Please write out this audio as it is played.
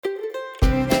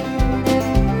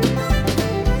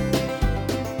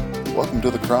welcome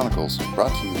to The Chronicles,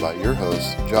 brought to you by your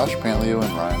hosts, Josh Pantlio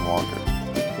and Ryan Walker.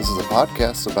 This is a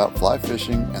podcast about fly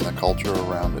fishing and the culture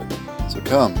around it. So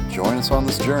come, join us on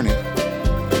this journey.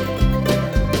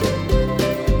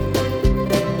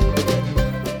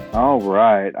 All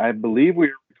right, I believe we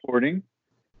are recording,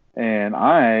 and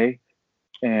I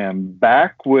am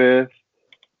back with,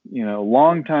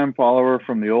 longtime follower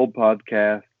from the old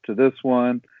podcast to this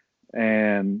one,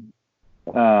 and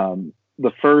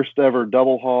the first ever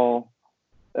double haul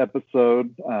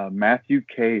episode, Matthew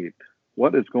Cade.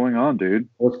 What is going on, dude?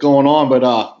 What's going on?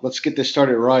 But let's get this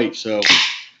started right. So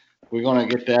we're gonna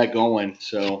get that going.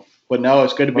 But no,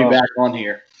 it's good to be back on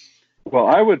here. Well,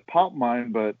 I would pop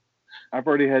mine, but I've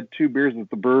already had 2 beers at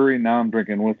the brewery. Now I'm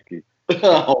drinking whiskey.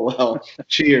 Oh well,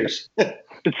 cheers.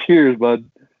 Cheers, bud.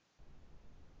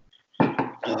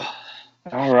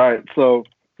 All right, so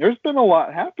there's been a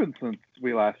lot happened since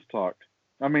we last talked.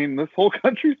 I mean, this whole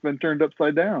country's been turned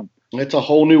upside down. It's a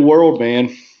whole new world,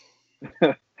 man.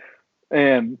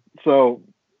 And so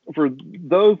for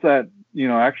those that,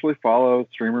 actually follow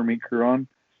Streamer Meat Crew on,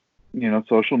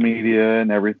 social media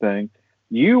and everything,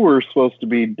 you were supposed to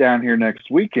be down here next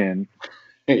weekend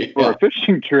for a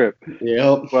fishing trip.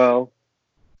 Yeah. Well,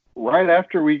 right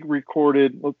after we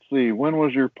recorded, let's see, when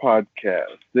was your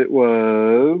podcast? It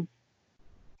was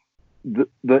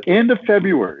the end of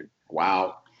February.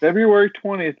 Wow. February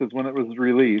 20th is when it was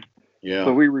released. Yeah.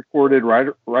 So we recorded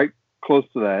right close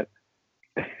to that.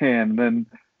 And then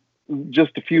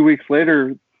just a few weeks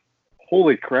later,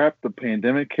 holy crap, the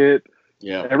pandemic hit.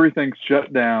 Yeah. Everything's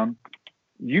shut down.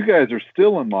 You guys are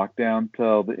still in lockdown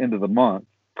till the end of the month,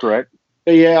 correct?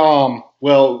 Yeah.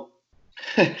 Well,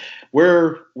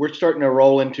 we're starting to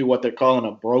roll into what they're calling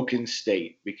a broken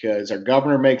state, because our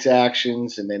governor makes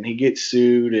actions and then he gets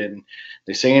sued and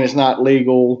they're saying it's not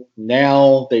legal.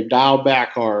 Now they've dialed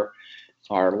back our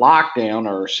lockdown,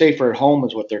 or safer at home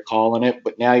is what they're calling it.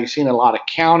 But now you're seeing a lot of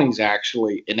counties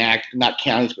actually not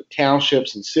counties, but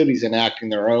townships and cities enacting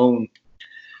their own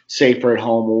safer at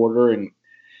home order. And,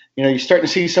 you're starting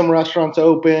to see some restaurants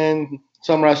open,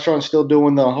 some restaurants still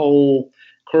doing the whole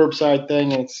curbside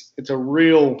thing. And it's a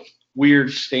real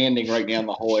weird standing right now in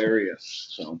the whole area.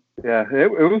 So yeah, it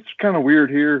was kind of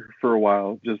weird here for a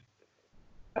while. Just,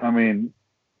 I mean,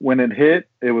 when it hit,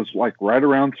 it was like right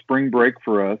around spring break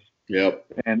for us. Yep.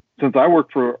 And since I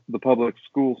work for the public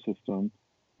school system,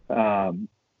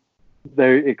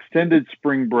 they extended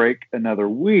spring break another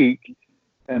week,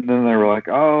 and then they were like,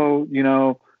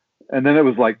 and then it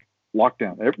was like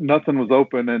lockdown. Nothing was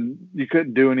open, and you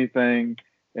couldn't do anything,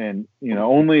 and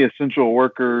only essential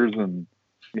workers. And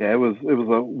yeah, it was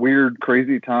a weird,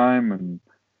 crazy time. And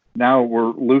now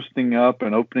we're loosening up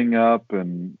and opening up,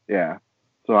 and yeah.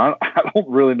 So I don't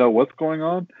really know what's going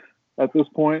on at this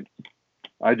point.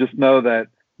 I just know that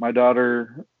my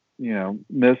daughter,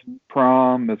 missed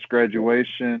prom, missed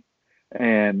graduation,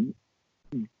 and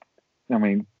I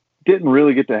mean, didn't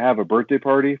really get to have a birthday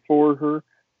party for her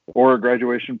or a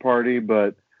graduation party,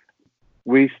 but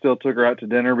we still took her out to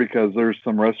dinner because there's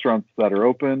some restaurants that are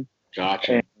open.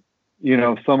 Gotcha.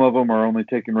 And, some of them are only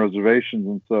taking reservations.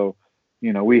 And so,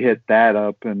 we hit that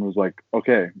up and was like,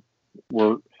 okay,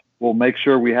 we'll make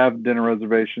sure we have dinner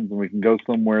reservations and we can go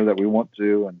somewhere that we want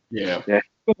to. And yeah, it's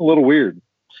been a little weird.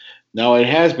 No, it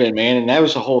has been, man. And that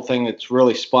was the whole thing that's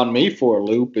really spun me for a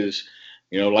loop is,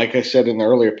 like I said in the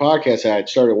earlier podcast, I had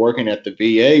started working at the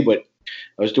VA, but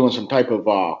I was doing some type of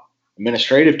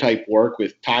administrative type work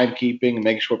with timekeeping and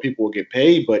making sure people would get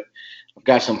paid. But I've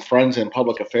got some friends in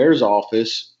public affairs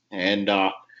office, and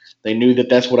they knew that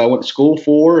that's what I went to school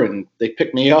for, and they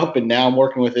picked me up, and now I'm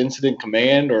working with Incident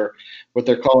Command, or what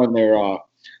they're calling their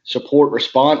support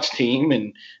response team,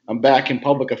 and I'm back in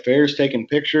public affairs taking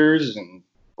pictures and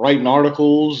writing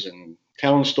articles and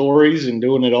telling stories and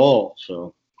doing it all.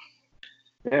 So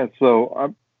yeah,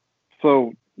 so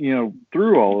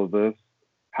through all of this,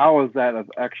 how has that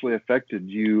actually affected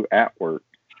you at work?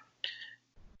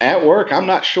 At work, I'm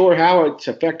not sure how it's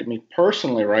affected me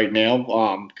personally right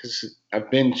now, because I've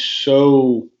been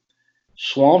so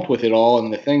swamped with it all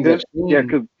and the things I've seen. Yeah,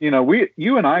 because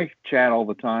you and I chat all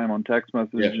the time on text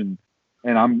message, and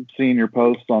I'm seeing your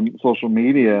posts on social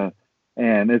media,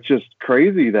 and it's just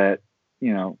crazy that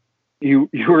you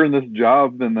were in this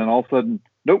job, and then all of a sudden,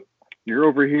 nope, you're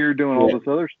over here doing all this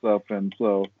other stuff. And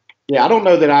so I don't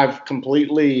know that I've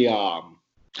completely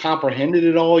comprehended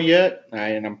it all yet,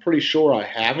 and I'm pretty sure I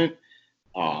haven't.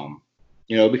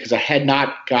 Because I had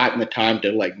not gotten the time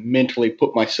to mentally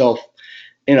put myself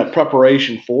in a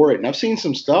preparation for it. And I've seen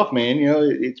some stuff, man.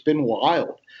 It's been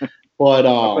wild, but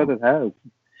I bet it has.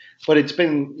 But it's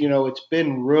been, it's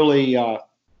been really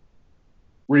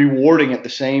rewarding at the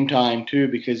same time too,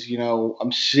 because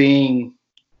I'm seeing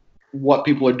what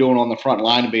people are doing on the front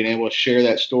line and being able to share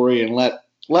that story and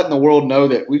letting the world know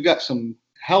that we've got some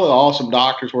hella awesome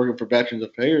doctors working for Veterans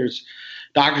Affairs,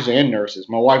 doctors and nurses.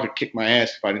 My wife would kick my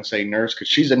ass if I didn't say nurse because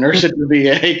she's a nurse at the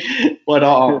VA. But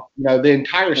the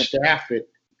entire staff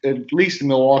at least the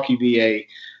Milwaukee VA,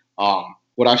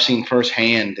 what I've seen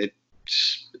firsthand,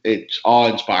 it's awe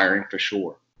inspiring for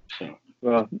sure. So.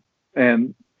 Well,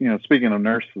 and speaking of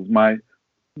nurses, my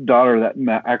daughter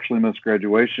that actually missed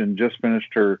graduation just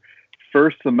finished her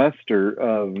first semester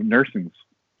of nursing.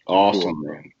 Awesome,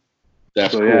 man.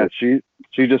 That's so cool. Yeah,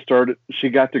 she just started. She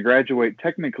got to graduate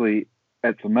technically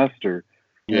at semester,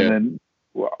 and then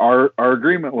our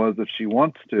agreement was if she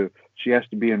wants to, she has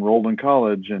to be enrolled in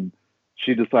college, and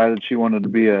she decided she wanted to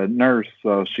be a nurse,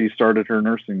 so she started her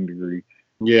nursing degree.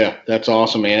 Yeah, that's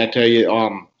awesome, man. I tell you,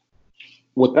 that's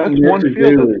one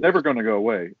field that's never going to go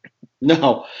away.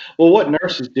 No, well, what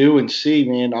nurses do and see,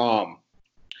 man. I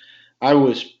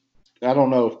don't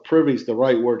know if privy is the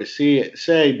right word to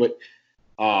say, but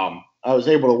I was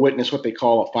able to witness what they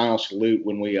call a final salute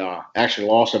when we actually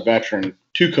lost a veteran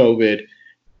to COVID,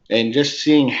 and just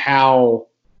seeing how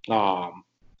the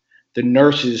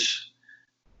nurses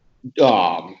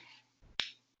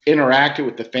interacted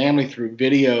with the family through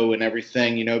video and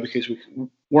everything, because we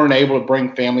weren't able to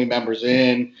bring family members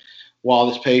in while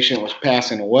this patient was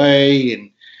passing away, and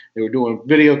they were doing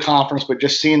video conference, but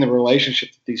just seeing the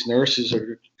relationship that these nurses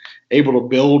are able to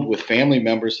build with family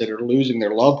members that are losing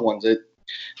their loved ones,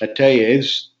 I tell you, it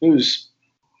was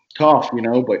tough,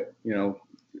 but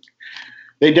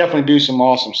they definitely do some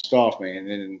awesome stuff, man,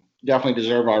 and definitely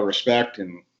deserve our respect.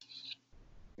 And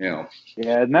yeah,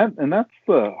 and that's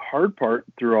the hard part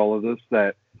through all of this,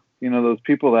 that those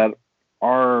people that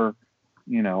are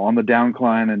on the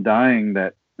downcline and dying,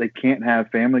 that they can't have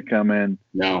family come in.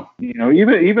 No,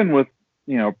 even with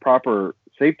proper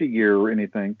safety gear or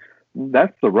anything,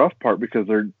 that's the rough part, because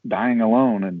they're dying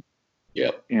alone. And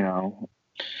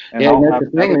and I'll have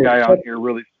another guy on here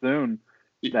really soon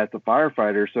that's a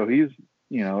firefighter, so he's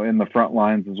in the front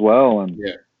lines as well, and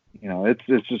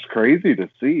it's just crazy to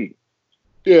see.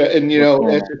 Yeah, and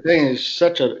that's the thing, is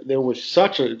there was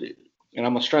such a, and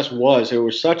I'm gonna stress there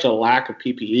was such a lack of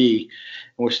PPE, and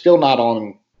we're still not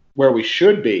on where we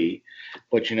should be,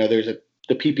 but there's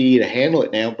the PPE to handle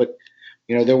it now, but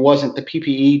there wasn't the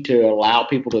PPE to allow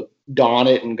people to don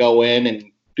it and go in and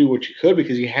do what you could,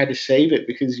 because you had to save it,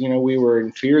 because we were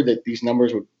in fear that these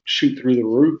numbers would shoot through the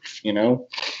roof.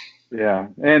 Yeah,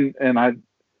 and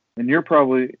you're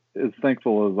probably as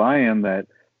thankful as I am that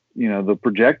the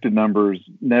projected numbers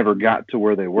never got to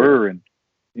where they were, and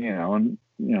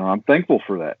I'm thankful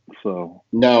for that. So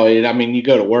no, I mean, you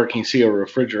go to work and you see a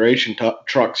refrigeration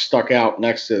truck stuck out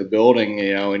next to the building,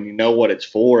 and you know what it's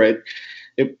for. It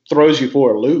throws you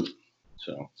for a loop.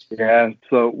 So yeah,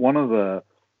 so one of the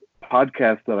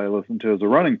podcasts that I listen to is a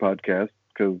running podcast,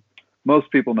 because most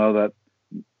people know that,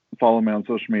 follow me on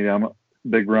social media, I'm a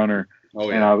big runner. Oh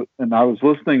yeah. And I was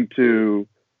listening to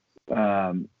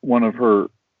one of her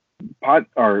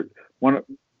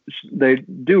they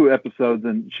do episodes,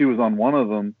 and she was on one of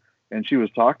them, and she was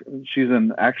she's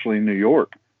in actually New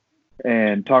York,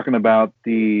 and talking about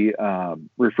the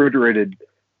refrigerated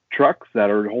trucks that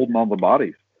are holding all the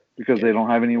bodies, because they don't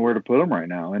have anywhere to put them right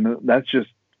now. And that's just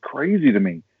crazy to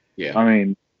me. Yeah. I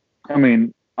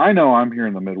mean, I know I'm here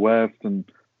in the Midwest and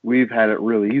we've had it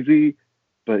really easy,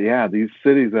 but yeah, these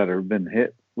cities that have been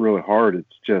hit really hard,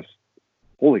 it's just,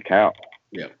 holy cow.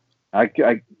 Yeah. I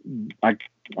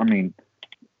mean,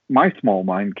 my small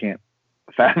mind can't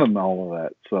fathom all of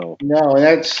that. So no, and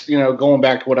that's going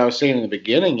back to what I was saying in the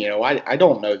beginning. I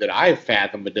don't know that I've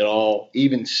fathomed it all,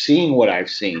 even seeing what I've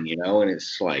seen. And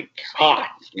it's like,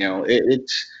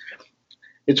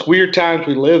 it's weird times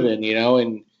we live in.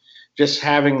 And just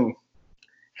having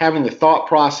the thought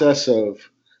process of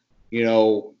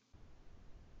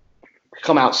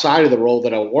come outside of the role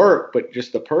that I work, but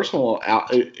just the personal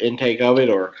intake of it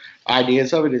or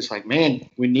ideas of it is like, man,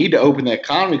 we need to open the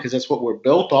economy because that's what we're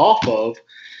built off of,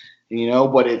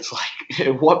 but it's like,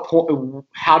 at what point,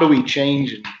 how do we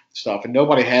change and stuff? And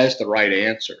nobody has the right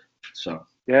answer. So,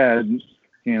 yeah,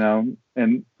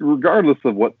 and regardless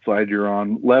of what side you're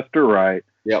on, left or right,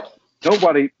 yep.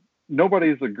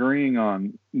 Nobody's agreeing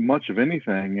on much of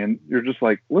anything. And you're just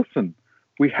like, listen,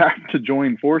 we have to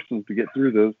join forces to get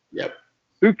through this. Yep.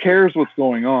 Who cares what's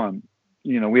going on?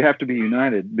 We have to be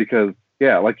united, because,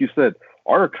 yeah, like you said,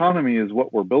 our economy is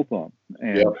what we're built on.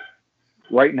 And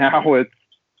right now it's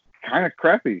kind of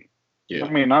crappy. Yeah. I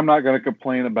mean, I'm not going to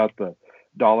complain about the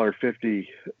 $1.50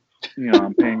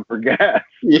 I'm paying for gas.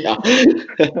 Yeah.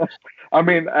 I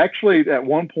mean, actually, at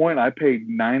one point, I paid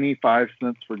 95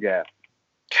 cents for gas.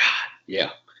 Yeah.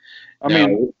 I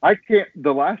mean, No. I can't.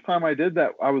 The last time I did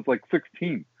that, I was like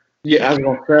 16. Yeah, I was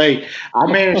gonna say I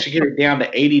managed to get it down to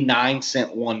 89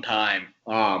 cent one time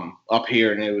up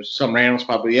here, and it was some random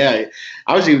spot. But yeah,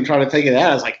 I was even trying to think of that.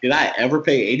 I was like, did I ever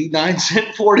pay 89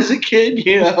 cent for it as a kid?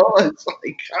 It's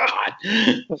like God.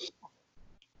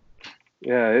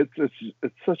 Yeah, it's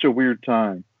such a weird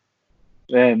time,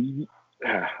 and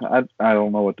I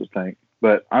don't know what to think.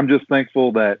 But I'm just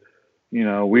thankful that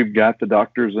we've got the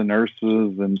doctors and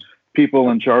nurses and people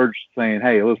in charge saying,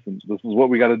 "Hey, listen, this is what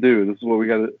we got to do. This is what we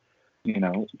got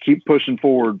to keep pushing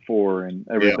forward for and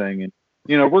Yeah. everything." And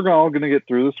we're all going to get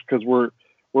through this because we're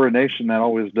a nation that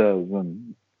always does.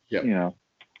 And Yeah.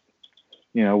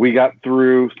 we got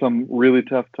through some really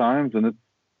tough times, and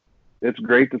it's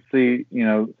great to see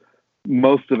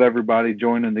most of everybody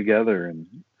joining together and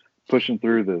pushing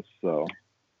through this. So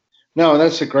No,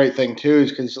 that's a great thing too,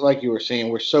 is because like you were saying,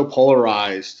 we're so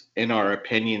polarized in our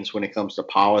opinions when it comes to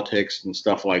politics and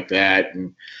stuff like that,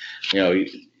 and you know,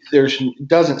 there's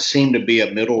doesn't seem to be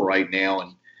a middle right now.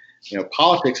 And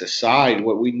politics aside,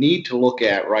 what we need to look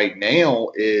at right now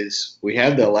is we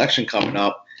have the election coming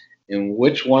up, and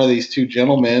which one of these two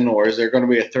gentlemen, or is there going to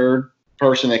be a third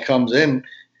person that comes in,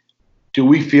 do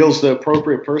we feel is the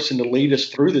appropriate person to lead us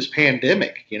through this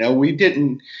pandemic? We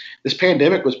didn't. This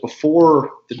pandemic was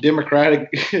before the Democratic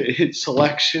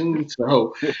selection,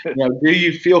 so do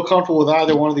you feel comfortable with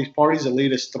either one of these parties to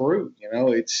lead us through?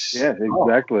 yeah,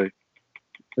 exactly.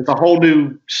 It's a whole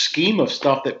new scheme of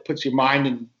stuff that puts your mind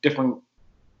in different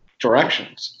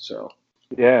directions. So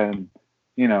Yeah, and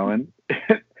and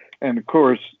and of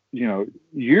course,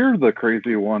 you're the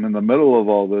crazy one in the middle of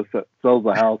all this that sells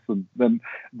a house and then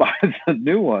buys a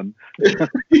new one.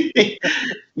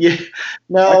 yeah, I can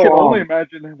no, only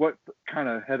imagine what kind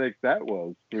of headache that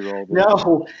was through all this.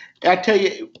 no. I tell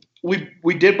you,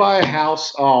 we did buy a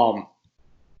house, and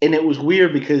it was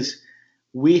weird because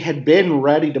we had been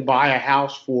ready to buy a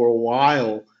house for a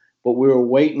while, but we were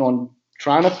waiting on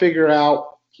trying to figure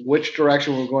out which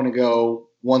direction we are going to go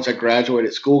once I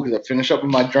graduated school, because I finished up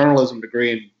with my journalism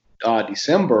degree in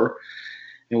December,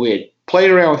 and we had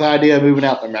played around with the idea of moving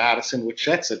out to Madison, which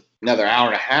that's another hour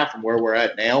and a half from where we're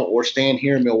at now, or staying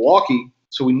here in Milwaukee.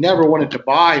 So we never wanted to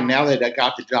buy. Now that I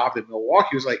got the job in Milwaukee,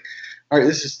 it was like, all right,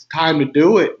 this is the time to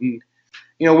do it. And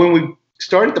when we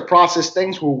started the process,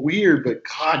 things were weird, but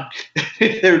God,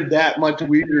 they're that much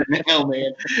weirder now,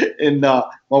 man. And my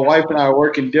wife and I are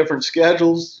working different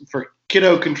schedules for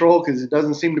kiddo control, because it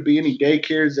doesn't seem to be any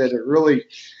daycares that are really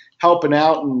helping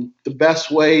out in the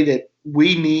best way that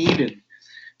we need. And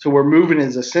so we're moving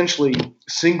as essentially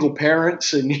single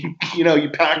parents, and you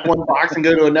pack one box and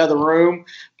go to another room,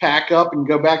 pack up and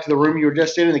go back to the room you were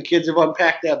just in, and the kids have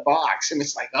unpacked that box, and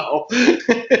it's like, oh.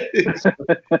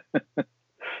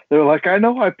 They're like, I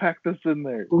know I packed this in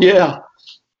there. Yeah.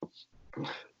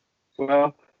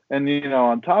 Well, and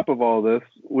on top of all this,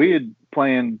 we had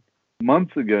planned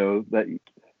months ago that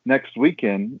next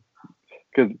weekend,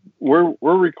 because we're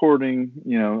recording,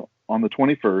 on the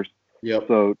 21st. Yep.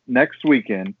 So next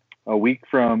weekend, a week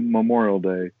from Memorial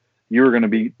Day, you were going to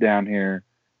be down here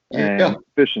and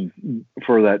fishing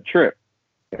for that trip.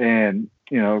 And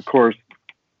of course,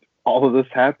 all of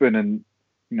this happened, and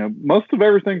most of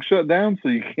everything shut down, so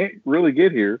you can't really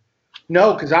get here.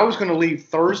 No, because I was going to leave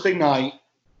Thursday night,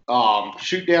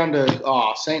 shoot down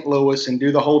to St. Louis and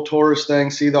do the whole tourist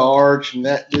thing, see the arch and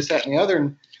this, that, and the other.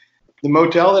 And the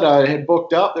motel that I had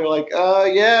booked up, they're like,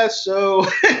 yeah, so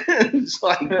it's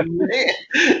like,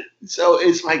 man. So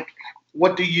it's like,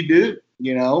 what do you do,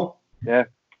 Yeah.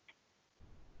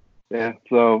 Yeah.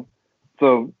 So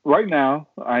right now,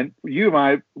 you and I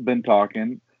have been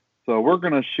talking. So we're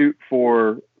going to shoot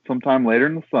for sometime later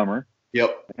in the summer.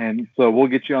 Yep. And so we'll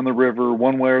get you on the river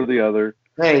one way or the other.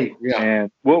 Hey, yeah.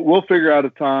 And we'll figure out a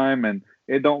time, and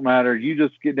it don't matter. You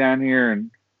just get down here, and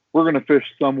we're going to fish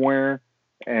somewhere,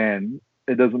 and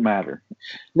it doesn't matter.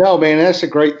 No, man, that's a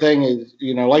great thing. Is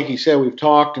like you said, we've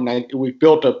talked, and we've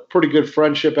built a pretty good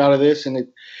friendship out of this, and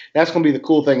that's going to be the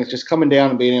cool thing. Is just coming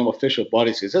down and being able to fish with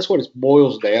buddies, because that's what it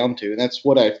boils down to, and that's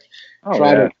what I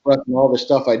try to express in all the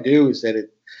stuff I do. Is that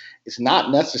it's not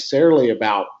necessarily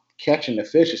about catching the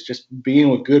fish. It's just being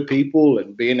with good people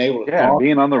and being able to talk.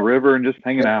 Being on the river and just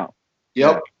hanging out.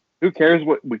 Yep. Yeah. Who cares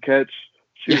what we catch?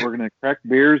 Shoot, we're going to crack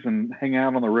beers and hang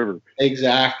out on the river.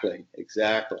 Exactly.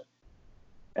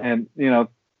 And,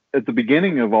 at the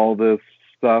beginning of all this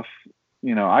stuff,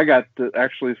 I got to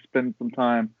actually spend some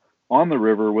time on the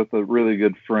river with a really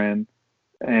good friend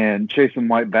and chasing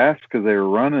white bass because they were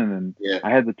running, and I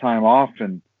had the time off,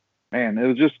 and man, it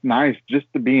was just nice just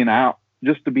to be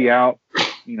out,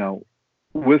 you know,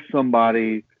 with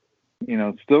somebody,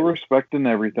 still respecting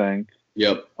everything,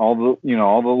 Yep. all the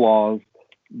laws,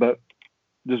 but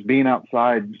just being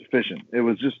outside fishing. It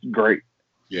was just great.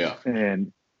 Yeah.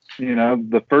 And,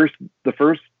 the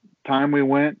first time we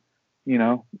went,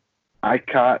 I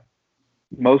caught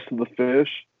most of the fish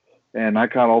and I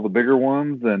caught all the bigger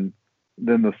ones. And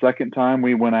then the second time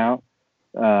we went out,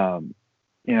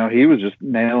 he was just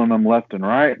nailing them left and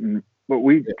right. But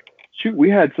we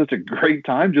had such a great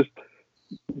time just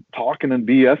talking and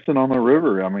BSing on the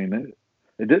river. I mean,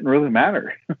 it didn't really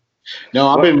matter. No,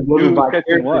 I've been living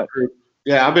What?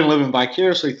 I've been living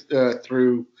vicariously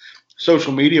through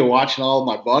social media, watching all of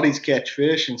my buddies catch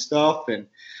fish and stuff. And,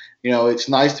 it's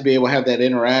nice to be able to have that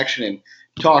interaction and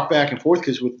talk back and forth,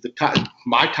 because with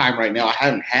my time right now, I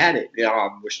haven't had it.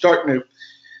 We're starting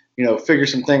to, figure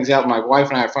some things out. My wife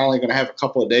and I are finally going to have a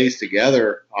couple of days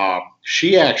together.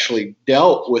 She actually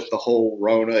dealt with the whole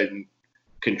Rona and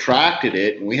contracted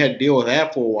it, and we had to deal with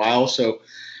that for a while. So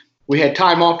we had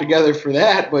time off together for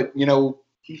that, but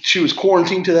she was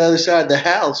quarantined to the other side of the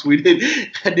house.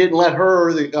 I didn't let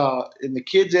her and the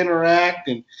kids interact,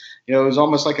 and it was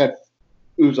almost like it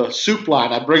was a soup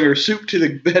line. I'd bring her soup to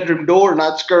the bedroom door and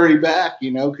I'd scurry back,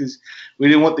 because we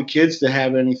didn't want the kids to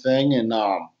have anything. And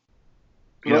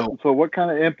so what kind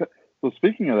of impact? So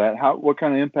speaking of that, what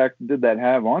kind of impact did that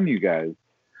have on you guys?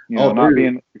 Not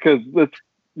being, because it's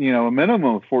a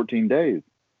minimum of 14 days.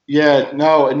 Yeah,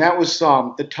 no, and that was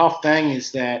the tough thing,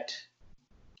 is that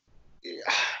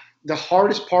the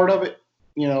hardest part of it,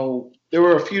 there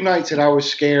were a few nights that I was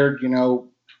scared,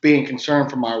 being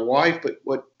concerned for my wife, but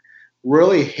what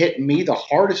really hit me the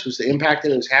hardest was the impact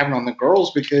that it was having on the girls,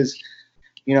 because,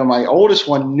 my oldest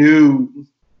one knew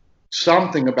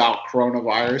something about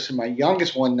coronavirus, and my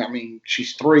youngest one, I mean,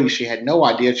 she's 3, she had no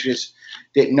idea, she just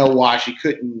didn't know why she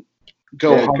couldn't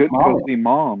go home. Couldn't go see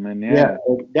mom, and that's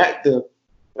got to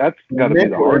be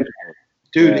the hardest part.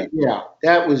 Dude,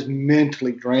 that was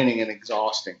mentally draining and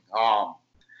exhausting.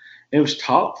 It was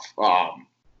tough.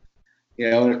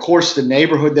 And of course, the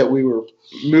neighborhood that we were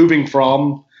moving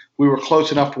from, we were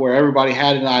close enough to where everybody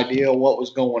had an idea of what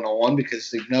was going on,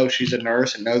 because they know she's a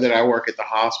nurse and know that I work at the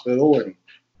hospital. And,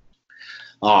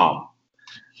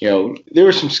 there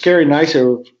were some scary nights that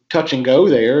were touch and go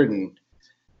there. And,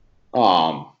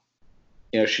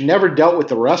 she never dealt with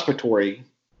the respiratory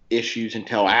issues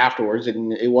until afterwards,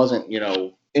 and it wasn't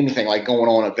anything like going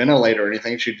on a ventilator or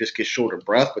anything. She'd just get short of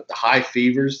breath, but the high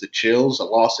fevers, the chills, the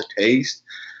loss of taste,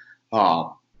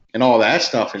 and all that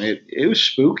stuff, and it was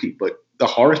spooky. But the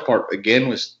hardest part again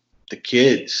was the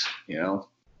kids. Yeah,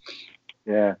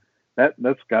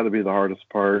 that's got to be the hardest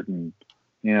part. And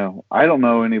I don't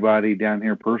know anybody down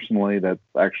here personally that's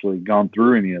actually gone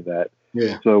through any of that.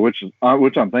 Yeah. So which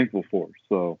I'm thankful for.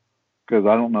 So, because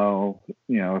I don't know,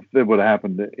 if it would have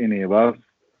happened to any of us,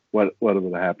 what would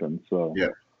have happened. So yeah,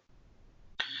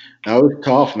 that was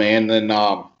tough, man. Then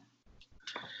like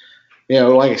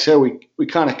I said, we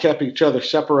kind of kept each other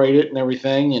separated and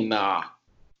everything, and I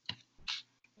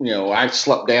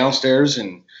slept downstairs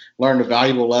and learned a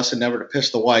valuable lesson never to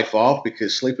piss the wife off,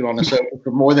 because sleeping on the sofa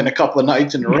for more than a couple of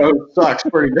nights in a row sucks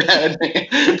pretty bad, man.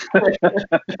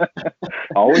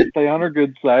 Always stay on her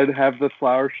good side. Have the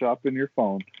flower shop in your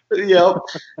phone. Yep.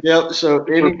 So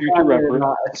anytime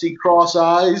I see cross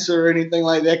eyes or anything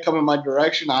like that coming my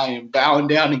direction, I am bowing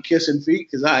down and kissing feet,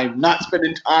 because I am not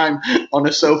spending time on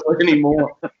the sofa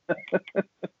anymore.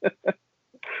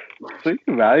 Such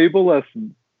a valuable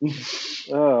lesson.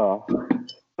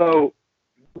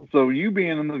 So you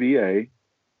being in the VA,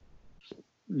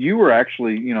 you were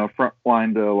actually, front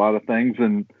line to a lot of things,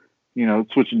 and,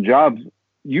 switching jobs.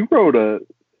 You were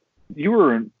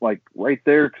like right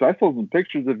there, because I saw some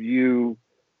pictures of you,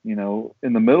 in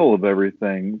the middle of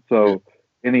everything. So,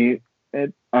 and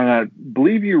I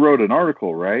believe you wrote an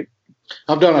article, right?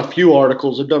 I've done a few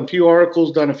articles. Done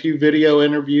a few video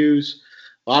interviews,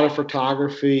 a lot of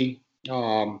photography.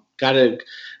 Got an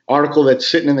article that's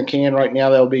sitting in the can right now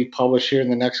that'll be published here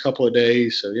in the next couple of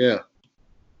days. So, yeah.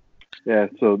 Yeah.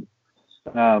 So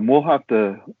we'll have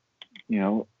to,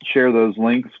 share those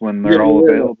links when they're all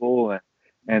available.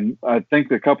 And I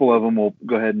think a couple of them we'll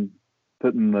go ahead and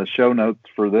put in the show notes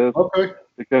for this. Okay.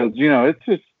 Because, it's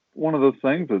just one of those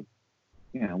things that,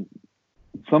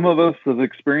 some of us have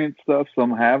experienced stuff,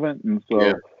 some haven't. And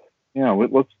so,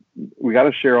 we got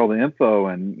to share all the info,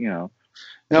 and, No,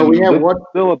 we have one.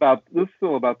 This is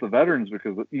still about the veterans,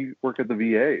 because you work at the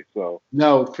VA. So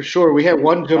no, for sure. We had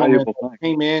one gentleman that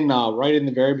came in right in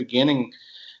the very beginning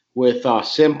with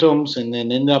symptoms, and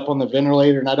then ended up on the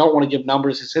ventilator. And I don't want to give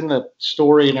numbers; it's in the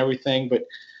story and everything. But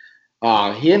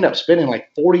He ended up spending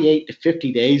like 48 to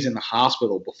 50 days in the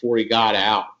hospital before he got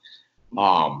out.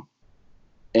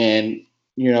 And,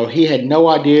 he had no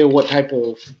idea what type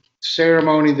of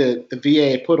ceremony the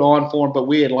VA had put on for him, but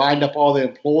we had lined up all the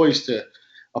employees to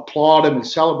applaud him and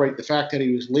celebrate the fact that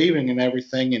he was leaving and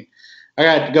everything. And I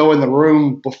got to go in the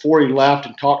room before he left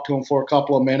and talk to him for a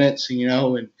couple of minutes,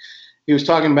 and he was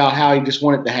talking about how he just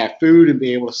wanted to have food and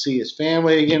be able to see his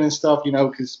family again and stuff,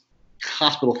 because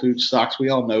hospital food sucks. We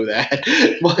all know that.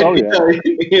 But,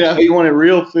 he wanted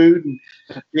real food and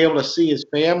be able to see his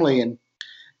family. And,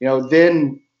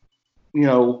 then,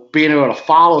 being able to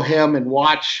follow him and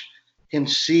watch him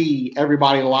see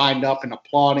everybody lined up and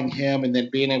applauding him, and then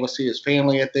being able to see his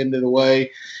family at the end of the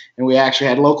way. And we actually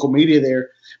had local media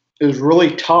there. It was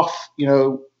really tough,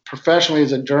 professionally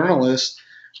as a journalist.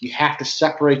 You have to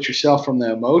separate yourself from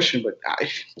the emotion, but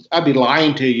I'd be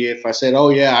lying to you if I said, "Oh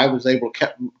yeah, I was able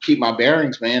to keep my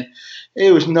bearings, man."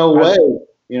 It was no way.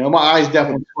 My eyes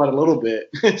definitely sweat a little bit.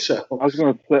 So I was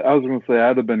gonna say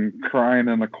I'd have been crying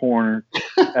in the corner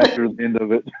after the end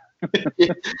of it.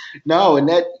 No, and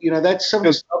that's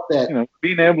some stuff that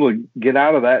being able to get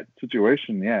out of that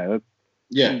situation, that's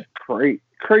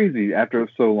crazy after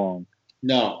so long.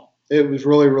 No, it was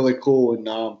really, really cool,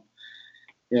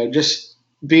 and just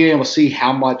being able to see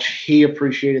how much he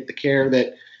appreciated the care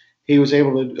that he was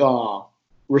able to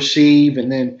receive,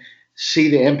 and then see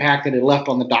the impact that it left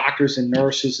on the doctors and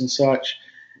nurses and such.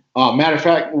 Matter of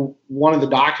fact, one of the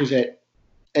doctors that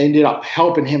ended up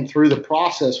helping him through the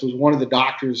process was one of the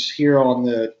doctors here on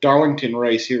the Darlington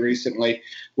race here recently,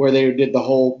 where they did the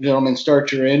whole gentlemen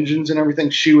start your engines and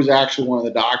everything. She was actually one of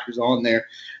the doctors on there.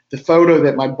 The photo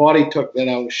that my buddy took that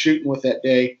I was shooting with that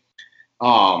day,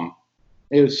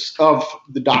 it was of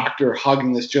the doctor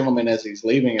hugging this gentleman as he's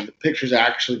leaving, and the picture's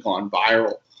actually gone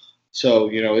viral. So,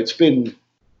 it's been,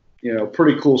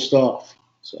 pretty cool stuff.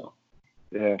 So,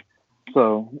 yeah.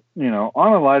 So,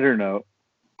 on a lighter note,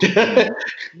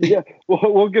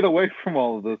 we'll get away from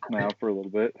all of this now for a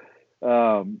little bit.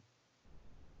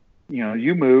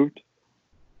 You moved.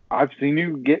 I've seen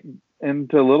you get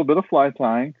into a little bit of fly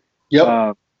tying.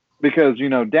 Yep. Because,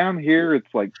 down here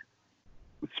it's like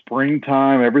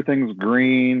springtime, everything's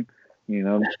green.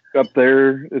 Up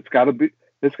there it's got to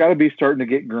be starting to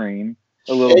get green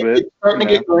a little bit. It's starting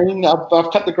to get green. I've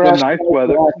cut the grass. Nice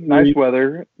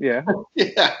weather. Yeah.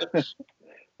 Yeah.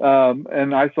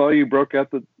 And I saw you broke out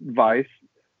the vise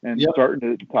and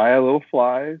starting to tie a little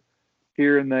fly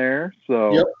here and there.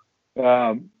 So,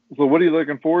 so what are you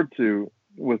looking forward to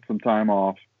with some time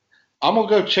off? I'm gonna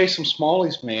go chase some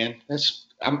smallies, man.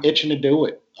 I'm itching to do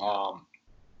it.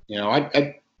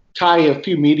 I tie a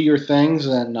few meteor things,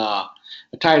 and I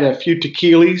tied a few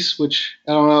tequilas, which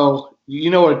I don't know. You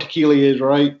know what a tequila is,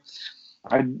 right?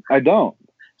 I don't.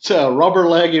 It's a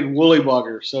rubber-legged woolly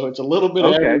bugger, so it's a little bit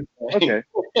of everything. Okay.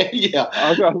 Yeah.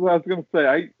 I was going to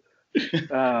say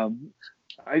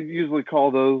I usually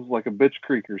call those like a bitch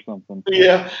creek or something.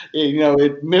 Yeah.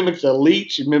 It mimics a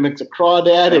leech, it mimics a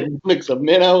crawdad, it mimics a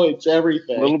minnow. It's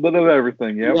everything. A little bit of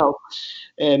everything. Yep.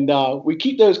 And we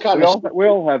keep those kind of. We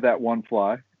all have that one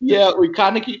fly. Yeah, we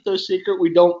kind of keep those secret.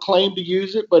 We don't claim to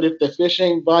use it, but if the fish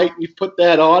ain't biting, you put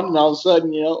that on, and all of a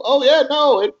sudden, oh yeah,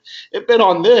 no, it bit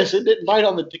on this. It didn't bite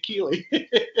on the tequila.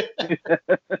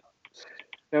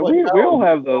 Yeah, we all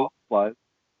have those flies.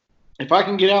 If I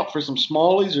can get out for some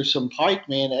smallies or some pike,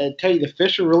 man, I tell you, the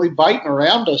fish are really biting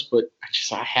around us, but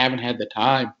I haven't had the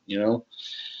time,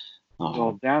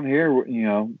 Well, down here,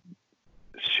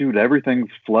 shoot, everything's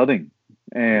flooding,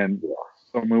 and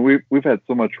I mean we've had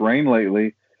so much rain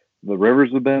lately. The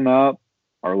rivers have been up,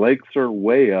 our lakes are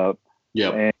way up.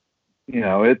 Yeah, and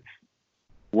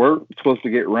we're supposed to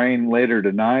get rain later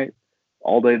tonight,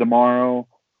 all day tomorrow,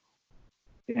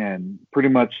 and pretty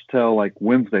much till like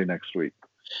Wednesday next week.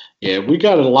 Yeah, we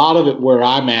got a lot of it where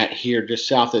I'm at here, just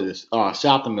south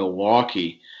of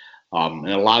Milwaukee, and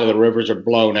a lot of the rivers are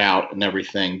blown out and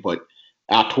everything. But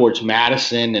out towards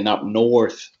Madison and up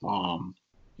north,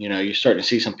 you're starting to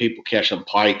see some people catch some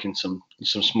pike and some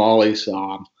smallies.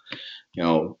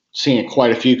 Seeing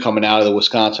quite a few coming out of the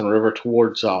Wisconsin River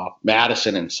towards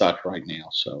Madison and such right now.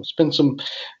 So it's been some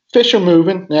fish are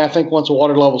moving. And I think once the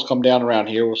water levels come down around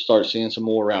here, we'll start seeing some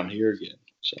more around here again.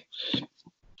 So.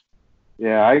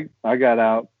 Yeah, I got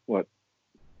out,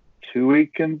 2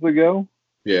 weekends ago?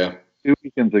 Yeah. 2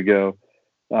 weekends ago,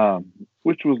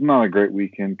 which was not a great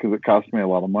weekend because it cost me a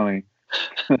lot of money.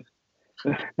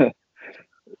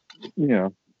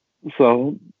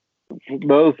 So for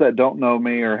those that don't know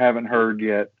me or haven't heard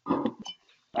yet,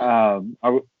 my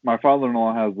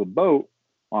father-in-law has a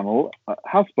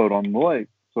houseboat on the lake.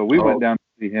 So we went down to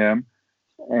see him,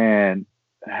 and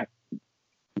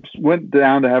Just went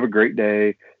down to have a great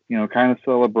day, kind of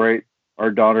celebrate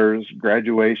our daughter's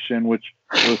graduation, which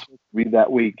was supposed to be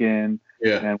that weekend.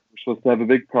 Yeah. And we're supposed to have a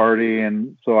big party.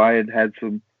 And so I had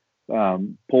some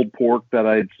pulled pork that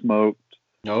I had smoked.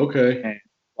 Okay. And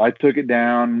I took it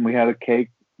down. We had a cake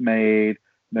made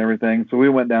and everything. So we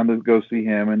went down to go see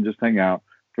him and just hang out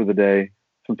for the day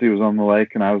since he was on the lake.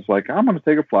 And I was like, I'm going to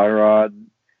take a fly rod,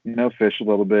 fish a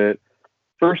little bit.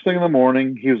 First thing in the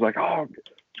morning, he was like, oh,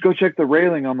 let's go check the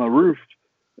railing on the roof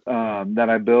that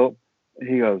I built.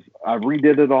 He goes, I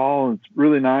redid it all. And it's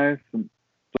really nice. And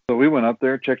so we went up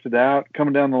there, checked it out.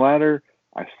 Coming down the ladder,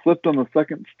 I slipped on the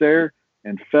second stair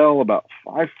and fell about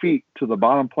 5 feet to the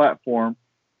bottom platform,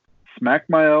 smacked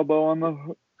my elbow on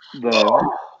the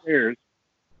stairs.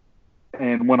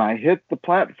 And when I hit the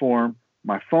platform,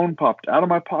 my phone popped out of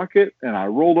my pocket and I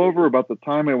rolled over about the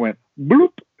time it went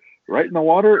bloop right in the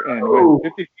water and went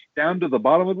 50 feet down to the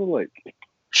bottom of the lake.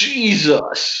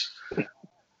 Jesus.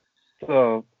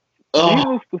 So,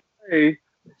 needless to say,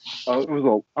 I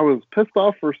was pissed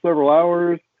off for several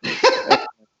hours,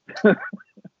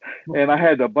 and I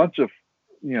had a bunch of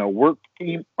work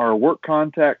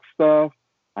contact stuff.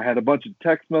 I had a bunch of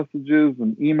text messages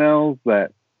and emails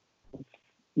that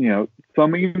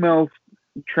some emails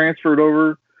transferred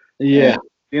over. Yeah. At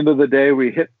the end of the day,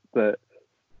 we hit the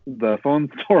phone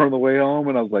store on the way home,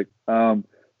 and I was like,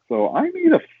 so I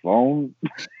need a phone.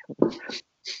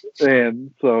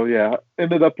 And so, yeah,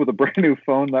 ended up with a brand new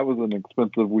phone. That was an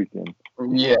expensive weekend.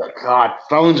 Yeah, God,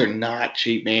 phones are not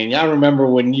cheap, man. I remember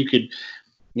when you could,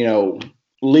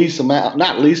 lease them out,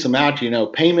 not lease them out,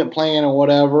 payment plan or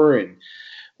whatever,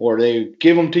 or they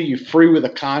give them to you free with a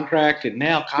contract. And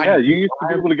now, God, yeah, you used to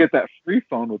be able to get that free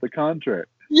phone with a contract.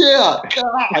 Yeah,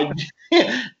 God,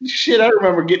 shit, I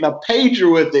remember getting a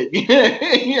pager with it.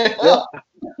 Yeah.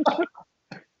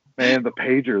 Man, the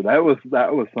pager, that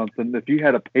was something. If you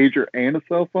had a pager and a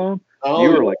cell phone, you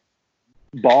were like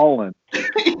balling.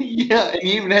 Yeah, and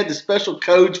you even had the special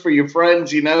codes for your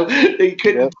friends, you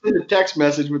couldn't send a text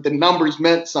message, but the numbers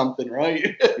meant something,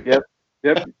 right?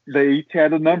 Yep. They each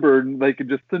had a number, and they could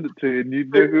just send it to you, and you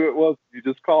knew who it was. You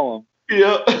just call them.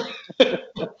 Yeah.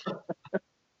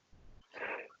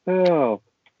 Oh.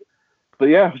 But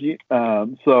yeah,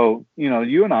 so,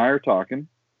 you and I are talking.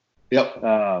 Yep.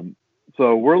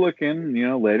 So we're looking,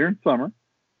 later in summer,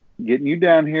 getting you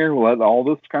down here. We'll let all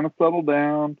this kind of settle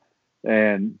down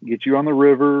and get you on the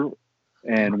river.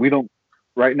 And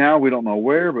right now, we don't know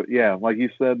where, but yeah, like you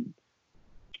said,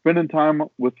 spending time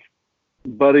with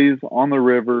buddies on the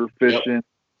river, fishing,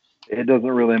 it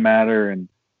doesn't really matter. And,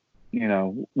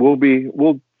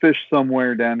 we'll fish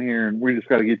somewhere down here, and we just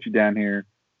got to get you down here.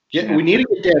 Yeah, we need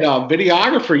to get that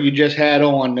videographer you just had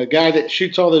on, the guy that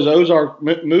shoots all those Ozark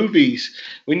movies.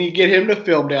 We need to get him to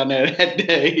film down there that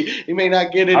day. He may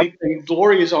not get anything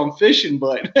glorious on fishing,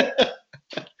 but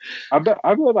I bet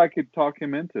I could talk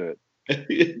him into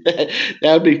it.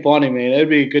 That would be funny, man. That'd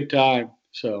be a good time.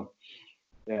 So,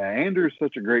 yeah, Andrew's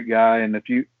such a great guy, and if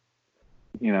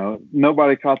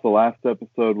nobody caught the last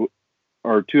episode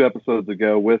or 2 episodes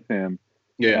ago with him.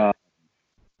 Yeah.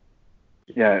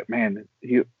 Yeah, man,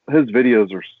 his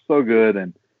videos are so good,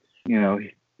 and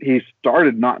he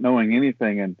started not knowing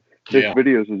anything, and his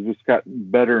videos has just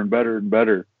gotten better and better and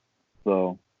better.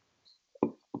 So,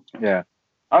 yeah,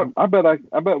 I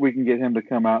bet we can get him to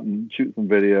come out and shoot some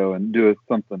video and do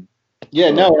something.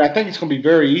 Yeah, no, and I think it's going to be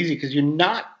very easy because you're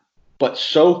not, but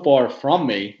so far from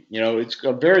me. It's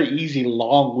a very easy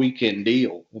long weekend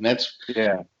deal, and that's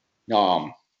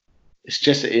It's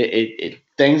just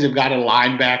things have got to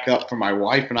line back up for my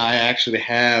wife and I actually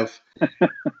have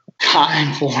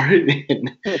time for it.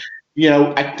 And,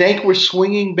 I think we're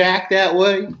swinging back that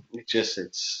way.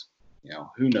 It's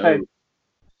who knows?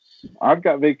 Hey, I've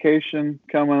got vacation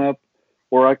coming up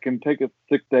where I can take a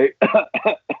sick day.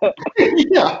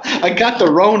 Yeah, I got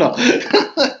the Rona.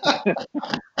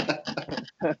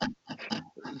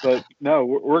 But no,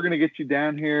 we're going to get you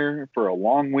down here for a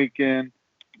long weekend.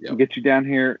 Yep. Get you down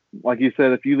here, like you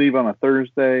said, if you leave on a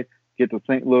Thursday, get to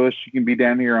St. Louis, you can be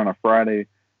down here on a Friday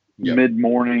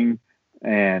mid-morning,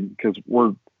 and because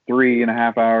we're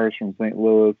 3.5 hours from St.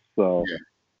 Louis, so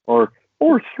or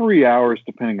 3 hours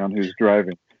depending on who's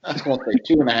driving. I was going to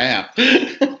say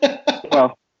 2.5.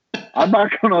 Well, I'm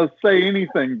not going to say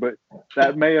anything, but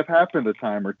that may have happened a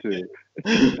time or two.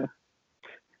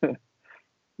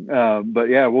 But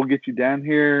yeah, we'll get you down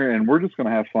here, and we're just going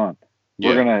to have fun.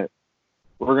 Yeah.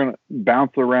 We're gonna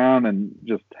bounce around and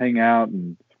just hang out,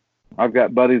 and I've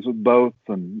got buddies with boats,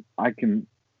 and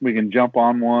we can jump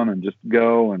on one and just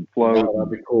go and float. Oh, that'd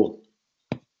be cool.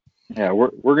 Yeah,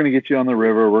 we're gonna get you on the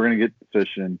river. We're gonna get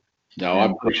fishing, No, I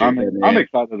And so appreciate that, I'm man.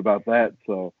 excited about that.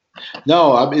 So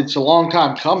No, it's a long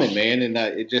time coming, man, and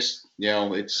it just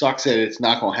it sucks that it's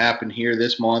not going to happen here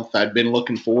this month. I've been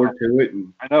looking forward to it,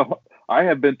 and I know I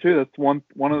have been too. That's one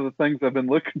of the things I've been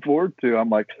looking forward to. I'm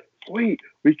like, sweet,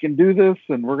 we can do this,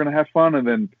 and we're gonna have fun. And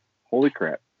then, holy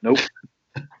crap, nope.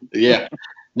 yeah,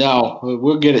 no,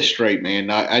 we'll get it straight, man.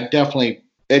 I definitely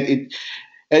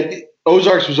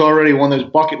Ozarks was already one of those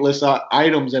bucket list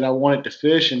items that I wanted to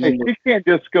fish, and Hey, then she can't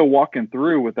just go walking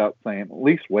through without saying at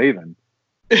least waving.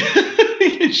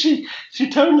 she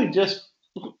totally just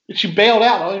she bailed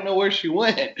out. I don't even know where she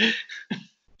went.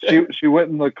 She went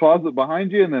in the closet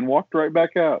behind you and then walked right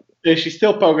back out. Yeah, she's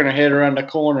still poking her head around the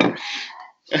corner.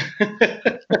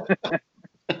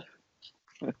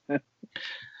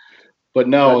 But But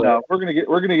no, no, we're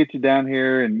gonna get you down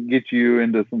here and get you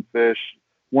into some fish,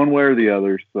 one way or the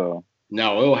other.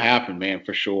 no, it'll happen, man,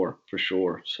 for sure, for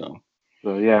sure. So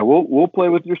yeah, we'll play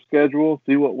with your schedule,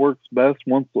 see what works best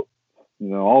once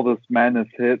all this madness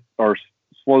hit or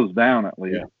slows down at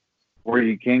least, Yeah. where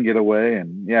you can get away.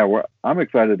 And yeah, I'm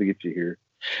excited to get you here.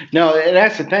 No,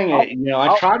 that's the thing.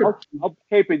 I try to. I'll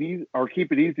keep it easy or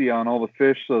keep it easy on all the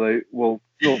fish so they will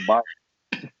still bite.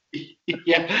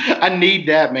 Yeah, I need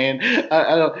that, man.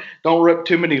 I don't rip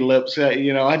too many lips. I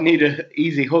need an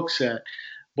easy hook set.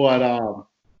 But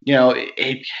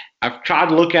I've tried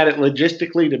to look at it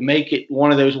logistically to make it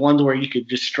one of those ones where you could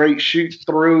just straight shoot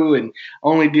through and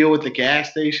only deal with the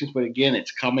gas stations. But again,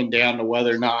 it's coming down to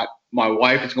whether or not my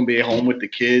wife is going to be at home with the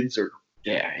kids, or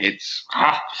it's.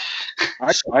 I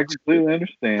completely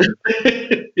understand.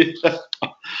 Yeah.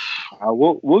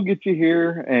 We'll get you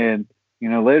here, and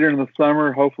later in the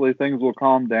summer, hopefully things will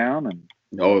calm down. And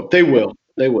No, they will.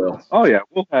 They will. oh yeah,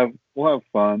 we'll have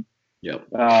fun. Yep.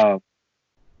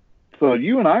 So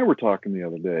you and I were talking the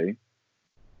other day.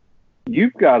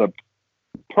 You've got a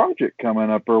project coming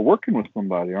up or working with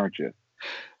somebody, aren't you?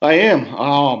 I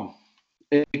am.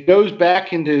 It goes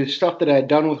back into stuff that I had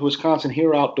done with Wisconsin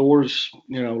Here Outdoors,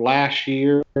 last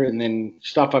year, and then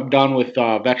stuff I've done with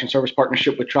Veteran Service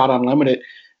Partnership with Trout Unlimited.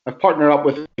 I've partnered up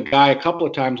with a guy a couple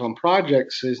of times on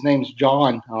projects. His name's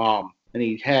John, and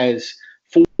he has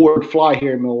Forward Fly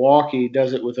here in Milwaukee. He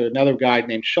does it with another guy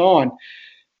named Sean,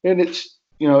 and it's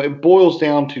it boils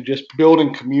down to just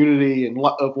building community and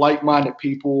of like-minded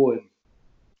people and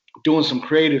doing some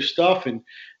creative stuff. And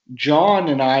John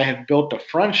and I have built a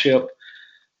friendship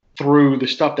through the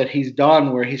stuff that he's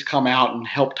done, where he's come out and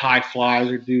helped tie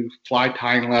flies or do fly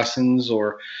tying lessons,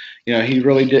 or he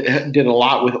really did a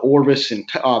lot with Orvis and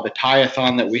the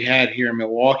tie-a-thon that we had here in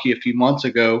Milwaukee a few months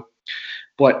ago.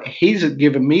 But he's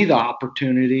given me the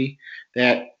opportunity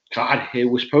that, God, it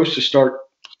was supposed to start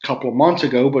a couple of months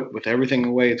ago, but with everything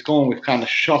the way it's going, we've kind of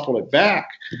shuffled it back.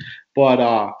 But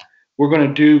we're going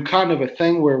to do kind of a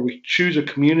thing where we choose a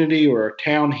community or a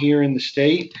town here in the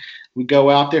state. We go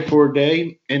out there for a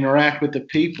day, interact with the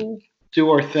people, do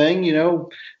our thing,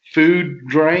 food,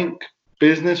 drink,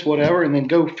 business, whatever, and then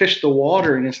go fish the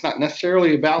water. And it's not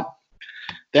necessarily about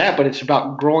that, but it's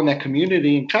about growing that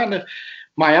community. And kind of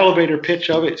my elevator pitch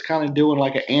of it's kind of doing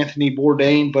like an Anthony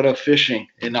Bourdain, but of fishing,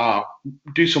 and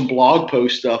do some blog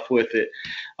post stuff with it.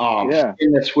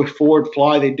 And that's with Forward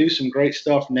Fly. They do some great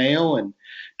stuff now and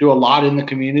do a lot in the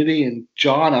community. And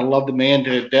John, I love the man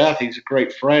to death. He's a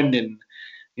great friend, and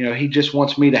he just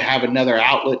wants me to have another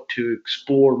outlet to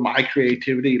explore my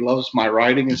creativity. He loves my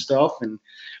writing and stuff. And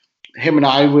him and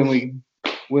I, when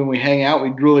we hang out, we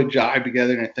really jive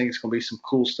together, and I think it's going to be some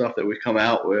cool stuff that we come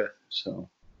out with. So,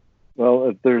 well,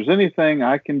 if there's anything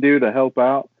I can do to help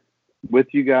out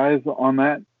with you guys on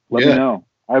that, let me know.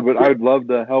 I would love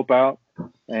to help out,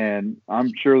 and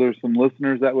I'm sure there's some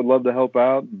listeners that would love to help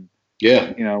out. And,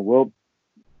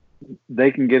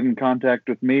 they can get in contact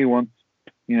with me once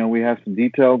we have some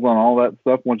details on all that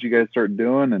stuff once you guys start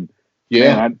doing. And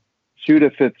man, I'd shoot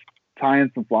if it's tying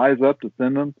some flies up to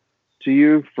send them to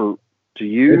you to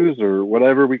use or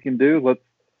whatever we can do. Let's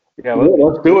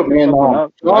do it, man.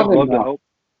 I'd love to help.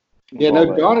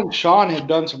 John and Sean have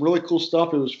done some really cool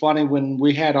stuff. It was funny when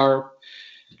we had our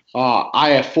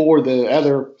IF4, the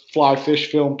other fly fish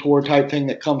film tour type thing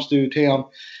that comes through town.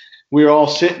 We were all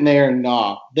sitting there, and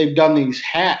they've done these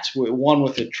hats, one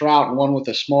with a trout and one with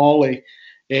a smallie.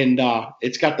 And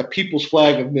it's got the people's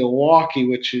flag of Milwaukee,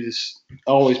 which has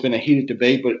always been a heated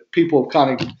debate, but people have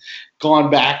kind of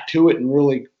gone back to it and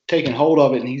really taken hold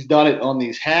of it. And he's done it on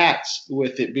these hats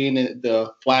with it being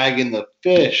the flag and the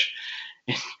fish.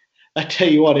 And I tell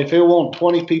you what, if it won't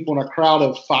 20 people in a crowd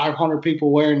of 500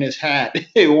 people wearing this hat,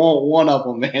 it won't one of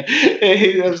them, man.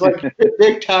 It's like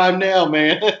big time now,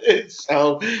 man.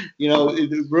 So,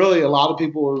 really a lot of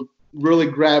people are really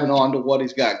grabbing on to what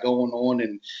he's got going on,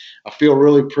 and I feel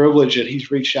really privileged that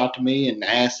he's reached out to me and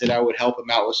asked that I would help him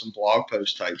out with some blog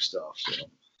post type stuff.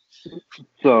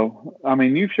 So, I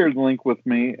mean, you've shared the link with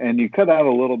me, and you cut out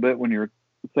a little bit when you were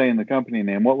saying the company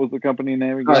name. What was the company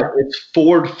name again? It's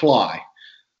Ford Fly.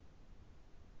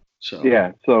 So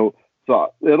yeah, so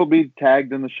it'll be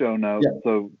tagged in the show notes. Yeah.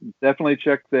 So definitely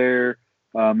check there.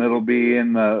 It'll be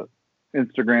in the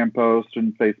Instagram post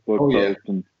and Facebook post,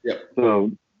 and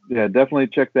so yeah, definitely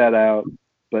check that out.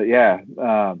 But yeah,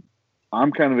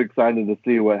 I'm kind of excited to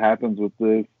see what happens with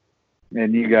this,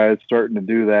 and you guys starting to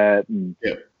do that, and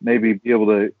maybe be able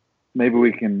to, maybe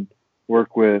we can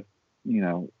work with,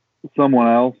 someone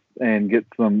else and get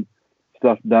some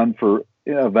stuff done for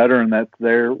a veteran that's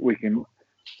there. We can,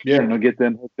 get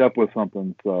them hooked up with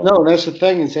something. So no, that's the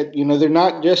thing, is that they're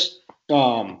not just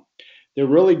they're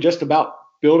really just about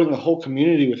building a whole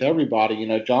community with everybody.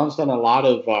 John's done a lot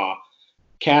of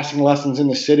casting lessons in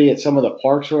the city at some of the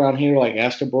parks around here, like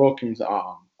Estabrook and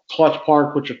Clutch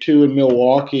Park, which are two in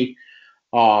Milwaukee.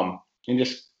 And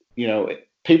just,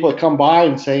 people that come by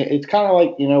and say, it's kind of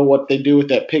like, what they do with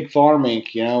that Pig Farm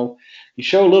Inc. You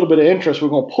show a little bit of interest, we're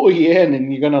going to pull you in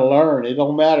and you're going to learn. It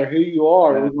don't matter who you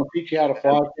are. We're going to teach you how to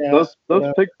podcast.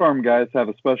 Those Pig Farm guys have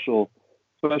a special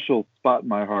spot in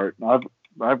my heart.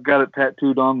 I've got it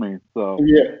tattooed on me. So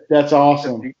yeah, that's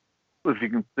awesome. If you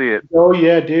can see it. Oh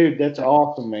yeah, dude, that's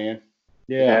awesome, man.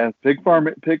 Yeah. Pig Farm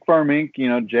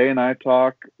Inc. Jay and I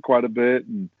talk quite a bit,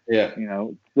 and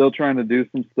still trying to do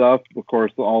some stuff. Of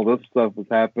course, all this stuff has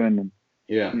happened,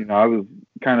 and I was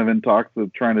kind of in talks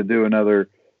of trying to do another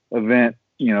event,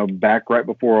 back right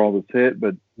before all this hit,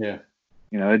 but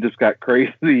it just got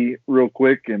crazy real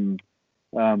quick, and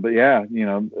but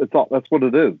it's all, that's what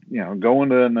it is. Go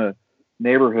into a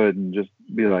neighborhood and just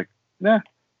be like,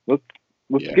 let's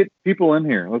get people in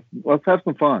here. Let's have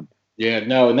some fun. Yeah,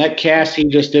 no, and that cast he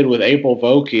just did with April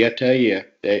Vokey, I tell you,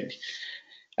 that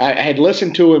I had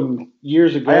listened to him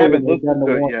years ago. I haven't listened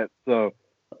to it yet, so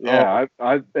I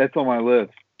that's on my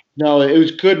list. No, it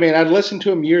was good, man. I listened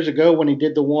to him years ago when he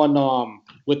did the one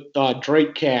with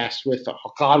Drake cast with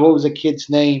what was the kid's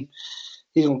name?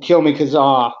 He's gonna kill me because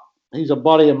he's a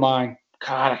buddy of mine.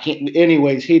 God, I can't.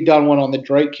 Anyways, he'd done one on the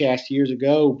Drake cast years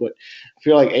ago, but I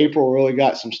feel like April really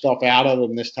got some stuff out of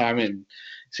him this time, and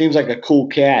seems like a cool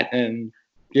cat. And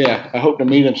I hope to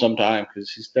meet him sometime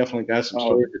because he's definitely got some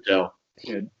stories to tell.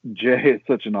 Yeah, Jay is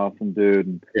such an awesome dude,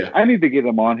 and I need to get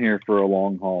him on here for a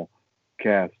long haul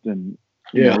cast, and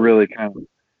really kind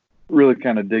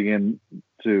of dig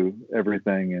into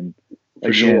everything. And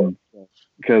again,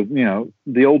 because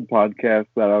the old podcast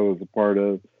that I was a part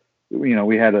of, we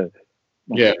had a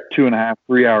 2.5,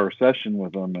 3 hour session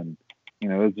with them, and it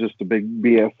was just a big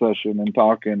BS session and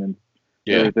talking and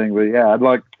everything. But I'd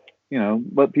like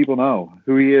let people know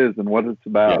who he is and what it's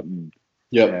about, and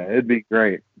it'd be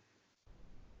great.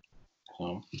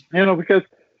 Because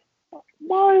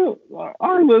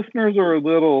our listeners are a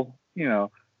little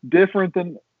different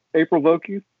than April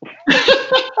Vokey's.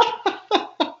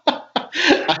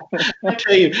 I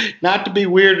tell you, not to be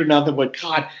weird or nothing, but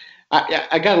God,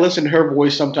 I got to listen to her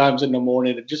voice sometimes in the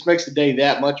morning. It just makes the day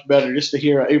that much better just to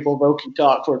hear April Vokey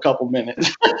talk for a couple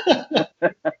minutes.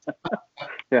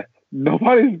 Yeah,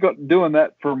 nobody's doing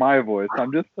that for my voice.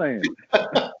 I'm just saying.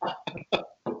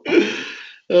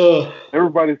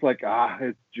 Everybody's like,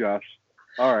 it's Josh.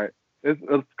 All right,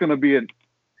 it's gonna be an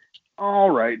all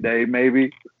right day,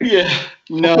 maybe. Yeah,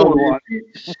 no,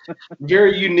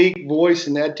 very unique voice,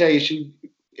 and I tell you,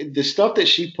 the stuff that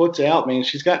she puts out, man,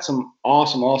 she's got some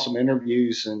awesome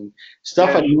interviews and stuff.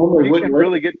 I normally wouldn't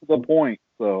really get to the point.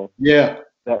 So that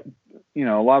a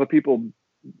lot of people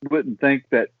wouldn't think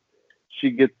that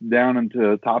she gets down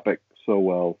into a topic so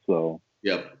well. So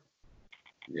yeah,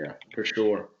 for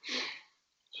sure.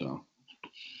 So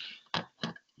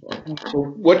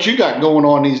what you got going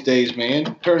on these days,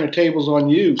 man? Turn the tables on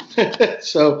you.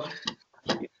 So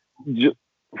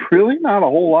really not a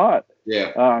whole lot.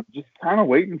 Yeah. Just kind of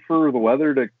waiting for the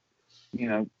weather to,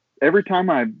 every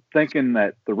time I'm thinking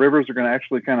that the rivers are going to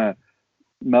actually kind of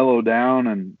mellow down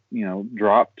and,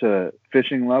 drop to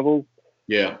fishing levels.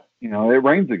 Yeah. It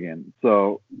rains again.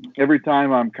 So every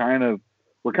time we're kind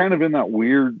of in that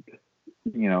weird,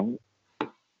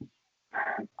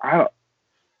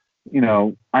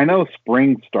 I know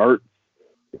spring starts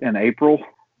in April,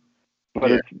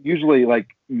 but it's usually like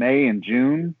May and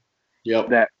June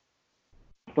that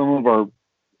some of our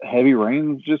heavy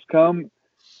rains just come.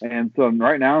 And so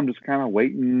right now I'm just kind of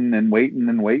waiting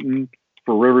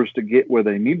for rivers to get where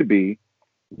they need to be.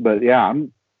 But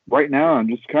I'm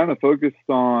just kind of focused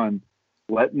on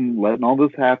letting all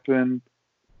this happen,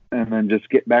 and then just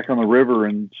get back on the river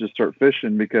and just start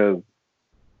fishing because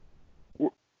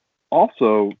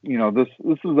also, this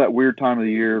is that weird time of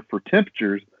the year for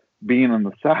temperatures being in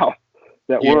the south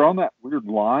that Yeah. we're on that weird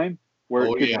line where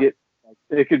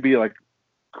it could be like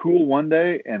cool one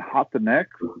day and hot the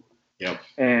next. Yep.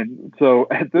 And so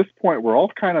at this point, we're all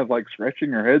kind of like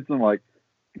scratching our heads and like,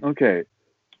 okay,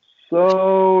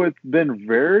 so it's been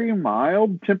very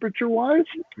mild temperature wise.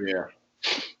 Yeah.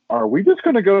 Are we just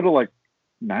going to go to like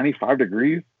 95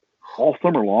 degrees all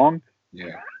summer long?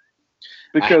 Yeah.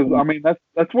 Because I mean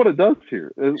that's what it does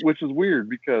here, which is weird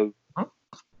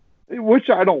which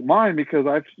I don't mind because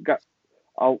I've got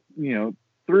 3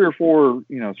 or 4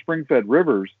 spring fed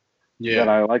rivers that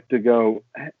I like to go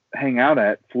hang out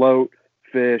at, float,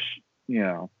 fish,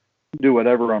 do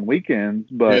whatever on weekends.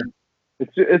 But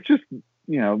it's just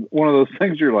one of those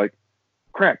things you're like,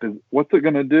 crap, what's it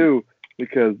gonna do?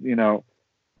 Because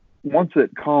once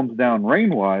it calms down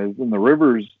rain wise and the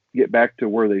rivers get back to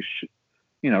where they should,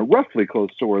 roughly close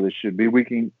to where they should be, we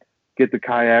can get the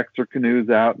kayaks or canoes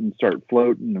out and start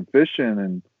floating and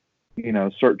fishing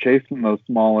and, start chasing those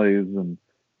smallies and,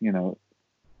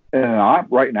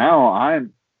 right now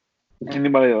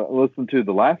anybody that listened to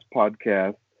the last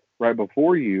podcast right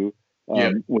before you,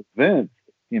 with Vince,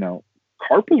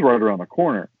 carp is right around the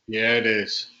corner. Yeah, it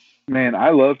is. Man, I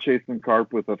love chasing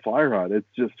carp with a fly rod. It's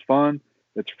just fun.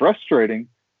 It's frustrating,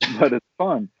 but it's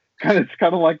fun. It's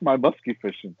kind of like my muskie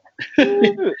fishing.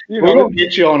 We're gonna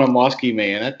get you on a muskie,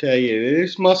 man. I tell you,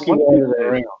 there's muskie water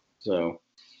around. So.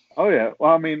 Oh yeah.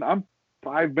 Well, I mean, I'm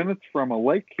 5 minutes from a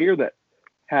lake here that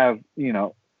have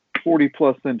 40+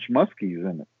 inch muskies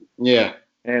in it. Yeah.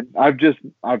 And I've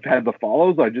had the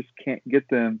follows. I just can't get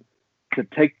them to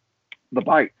take the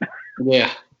bite.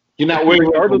 Yeah. You're not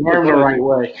willing to learn the right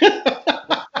way.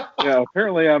 Yeah.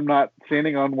 Apparently, I'm not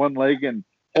standing on one leg and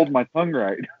hold my tongue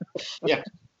right. Yeah.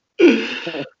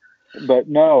 But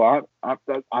no,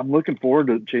 I'm looking forward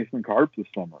to chasing carp this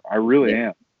summer. I really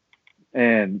am.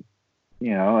 And,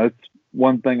 it's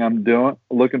one thing I'm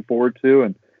looking forward to.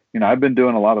 And, I've been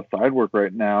doing a lot of side work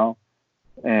right now,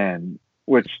 and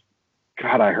which,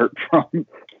 God, I hurt from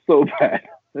so bad.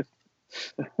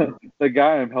 The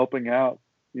guy I'm helping out,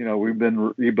 we've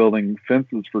been rebuilding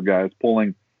fences for guys,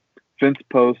 pulling fence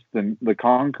posts and the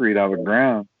concrete out of the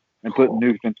ground and putting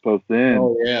new fence posts in.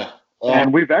 Oh, yeah.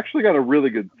 And we've actually got a really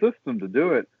good system to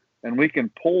do it. And we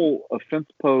can pull a fence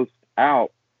post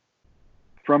out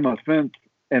from a fence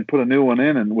and put a new one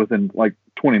in and within like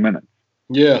 20 minutes.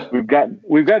 Yeah. We've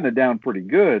gotten it down pretty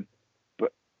good,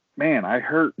 but man, I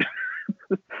hurt.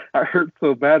 I hurt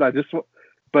so bad.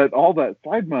 But all that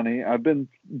side money, I've been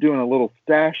doing a little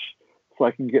stash so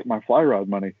I can get my fly rod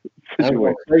money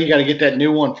situated. You got to get that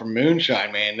new one from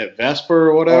Moonshine, man. That Vespa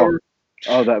or whatever.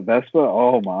 Oh, that Vespa.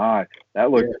 Oh my,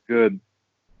 that looks good.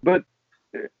 But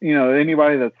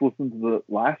anybody that's listened to the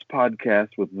last now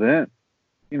with Vince,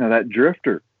 that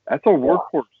drifter, that's a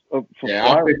workhorse for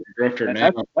I'll pick the drifter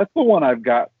now. That's the one I've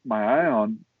got my eye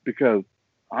on because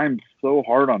I'm so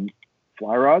hard on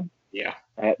fly rods. Yeah.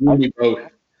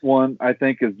 One I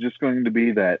think is just going to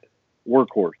be that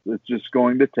workhorse. It's just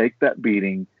going to take that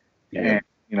beating, and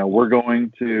we're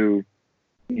going to,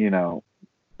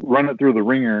 run it through the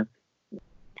ringer,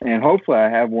 and hopefully I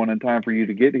have one in time for you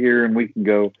to get here and we can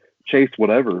go chase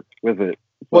whatever with it.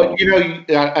 Well,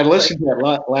 I listened to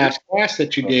that last class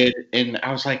that you did, and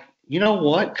I was like, you know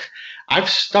what? I've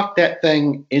stuck that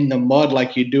thing in the mud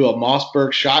like you do a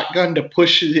Mossberg shotgun to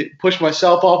push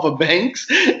myself off of banks.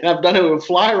 And I've done it with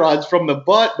fly rods from the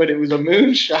butt, but it was a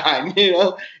Moonshine,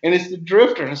 and it's the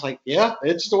drifter. And it's like, yeah,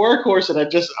 it's the workhorse that I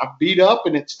beat up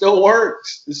and it still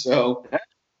works. So,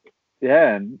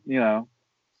 yeah. And,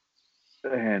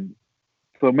 and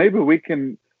so maybe we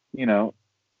can,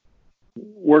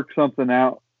 work something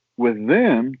out with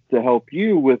them to help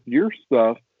you with your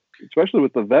stuff, especially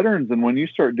with the veterans. And when you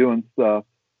start doing stuff,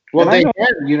 well, they gave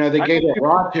that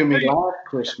rod to me last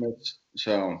Christmas.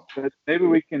 So maybe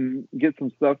we can get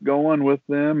some stuff going with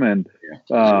them and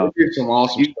do some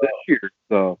awesome stuff this year.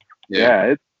 So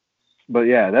that's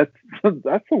the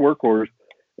workhorse.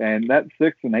 And that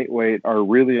 6 and 8 weight are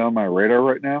really on my radar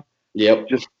right now. Yep.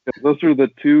 Just because those are the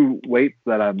 2 weights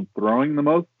that I'm throwing the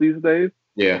most these days.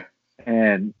 Yeah.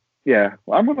 And those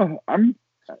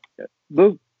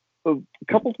a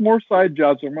couple more side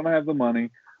jobs. I'm gonna have the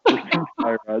money for some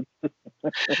fly rods.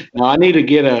 Now I need to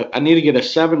get a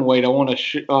 7 weight. I want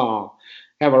to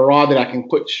have a rod that I can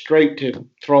put straight to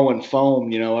throwing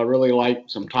foam. I really like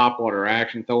some topwater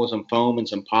action, throwing some foam and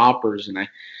some poppers. And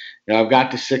I've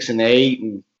got the 6 and 8,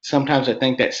 and sometimes I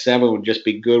think that 7 would just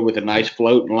be good with a nice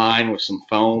floating line with some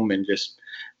foam and just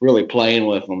really playing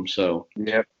with them. So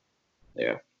yep.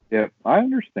 Yeah. Yeah, I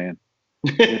understand.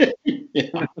 Yeah.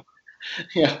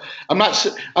 Yeah. I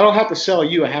don't have to sell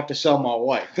you. I have to sell my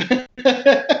wife.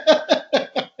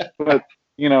 But,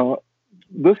 you know,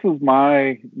 this is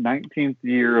my 19th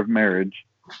year of marriage.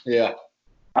 Yeah.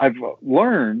 I've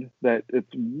learned that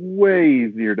it's way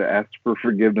easier to ask for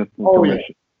forgiveness than Oh, yeah.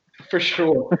 permission. For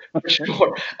sure. For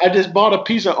sure. I just bought a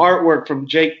piece of artwork from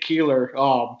Jake Keeler.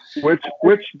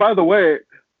 Which, by the way,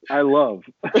 I love.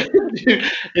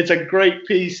 It's a great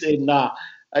piece. And,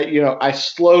 I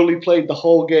slowly played the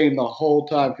whole game the whole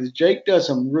time because Jake does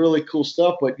some really cool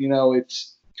stuff, but,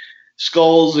 it's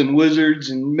skulls and wizards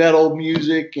and metal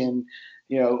music and,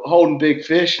 holding big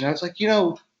fish. And I was like,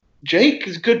 Jake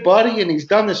is a good buddy and he's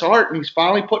done this art and he's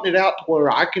finally putting it out to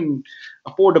where I can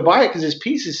afford to buy it because his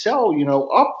pieces sell,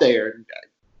 up there. And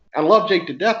I love Jake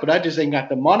to death, but I just ain't got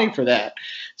the money for that.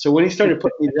 So when he started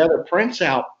putting these other prints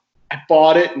out, I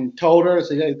bought it and told her, I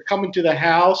said, hey, coming to the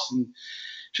house. And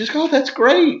she's like, oh, that's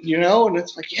great, And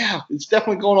it's like, yeah, it's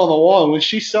definitely going on the wall. And when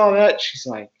she saw that, she's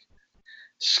like,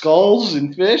 skulls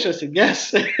and fish? I said,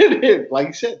 yes. Like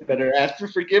you said, better ask for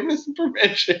forgiveness and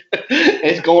permission.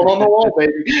 It's going on the wall,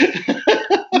 baby.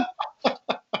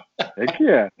 Heck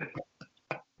yeah.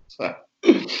 So,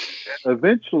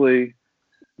 Eventually,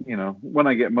 when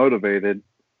I get motivated,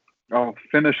 I'll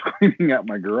finish cleaning out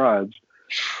my garage,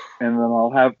 and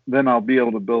then I'll be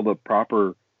able to build a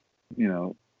proper,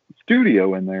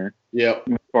 studio in there. yep.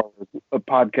 As far as a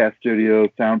podcast studio,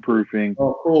 soundproofing.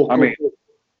 Oh, cool. I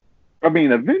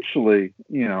mean, eventually,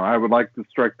 I would like to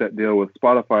strike that deal with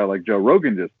Spotify like Joe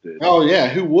Rogan just did. Oh, yeah.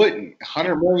 Who wouldn't?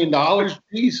 $100 million?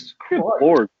 Jesus Good Christ.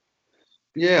 Lord.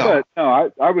 Yeah. But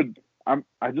no, I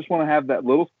just want to have that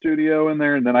little studio in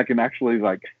there, and then I can actually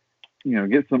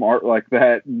get some art like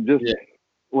that and just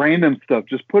random stuff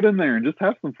just put in there and just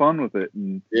have some fun with it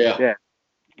and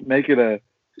make it a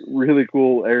really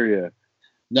cool area.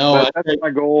 No, that's my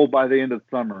goal by the end of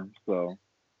summer. So.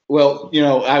 Well,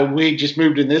 we just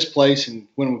moved in this place, and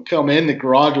when we come in, the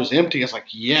garage was empty. I was like,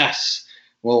 yes.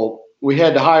 Well, we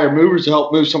had to hire movers to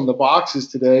help move some of the boxes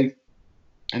today.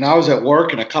 And I was at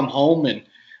work, and I come home, and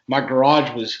my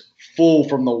garage was full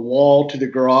from the wall to the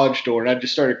garage door. And I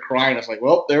just started crying. I was like,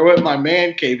 well, there went my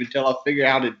man cave until I figure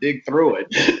out how to dig through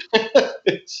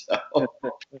it. So.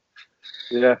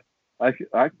 Yeah, I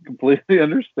completely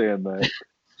understand that.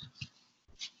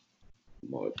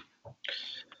 What?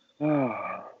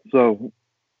 So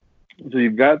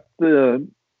you've got so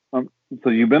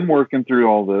you've been working through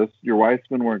all this. Your wife's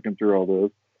been working through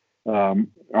all this.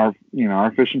 Our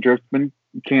fishing trip's been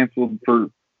canceled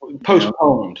for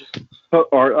postponed.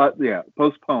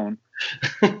 Postponed.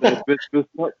 It's been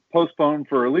postponed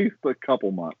for at least a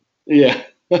couple months. Yeah.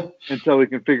 Until we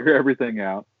can figure everything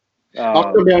out.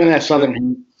 I'll go down in that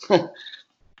southern heat.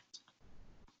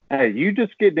 Hey, you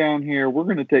just get down here. I'm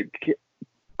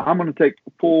going to take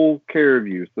full care of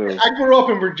you. So I grew up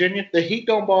in Virginia. The heat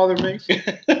don't bother me.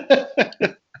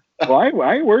 Well, I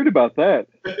ain't worried about that.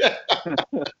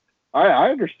 I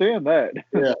understand that.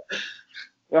 Yeah.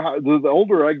 The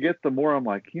older I get, the more I'm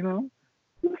like,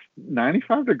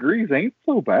 95 degrees ain't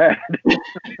so bad.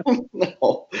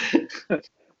 No.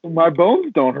 My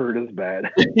bones don't hurt as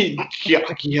bad.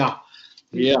 Yeah.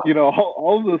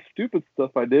 All the stupid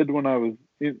stuff I did when I was,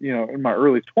 in my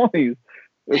early 20s,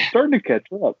 it's starting to catch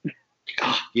up.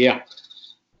 Yeah,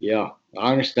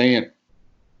 I understand.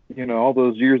 All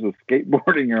those years of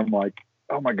skateboarding, I'm like,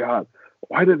 oh my God,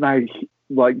 why didn't I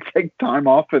take time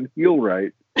off and heal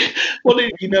right? Well,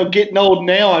 getting old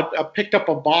now, I picked up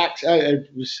a box. I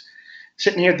was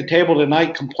sitting here at the table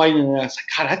tonight complaining, and I was like,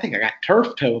 God, I think I got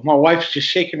turf toe. My wife's just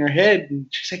shaking her head, and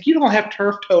she's like, you don't have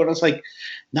turf toe. And I was like,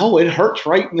 no, it hurts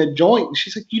right in the joint. And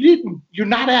she's like, you're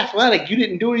not athletic. You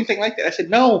didn't do anything like that. I said,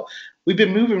 no, we've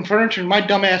been moving furniture, and my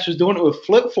dumb ass was doing it with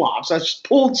flip-flops. I just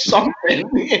pulled something.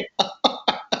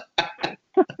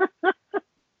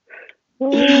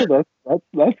 Oh,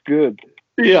 that's good.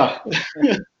 Yeah.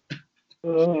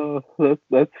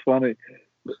 That's funny.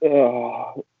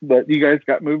 But you guys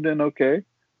got moved in okay?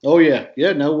 Oh, yeah.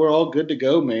 Yeah, no, we're all good to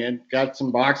go, man. Got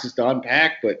some boxes to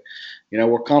unpack, but,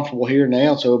 we're comfortable here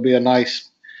now, so it'll be a nice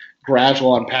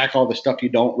gradual unpack all the stuff you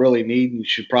don't really need and you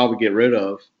should probably get rid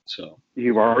of. So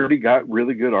you've already got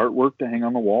really good artwork to hang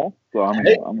on the wall. So I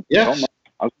was yes.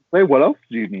 I was gonna say, what else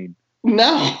do you need?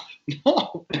 No. It's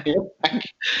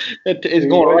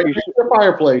going right to the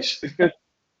fireplace. Because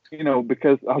I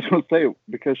was going to say,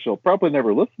 because she'll probably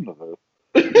never listen to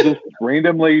this. Just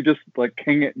randomly,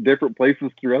 hang it in different places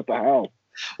throughout the house.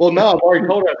 Well, no, I've already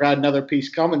told her I got another piece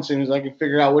coming as soon as I can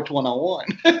figure out which one I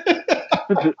want.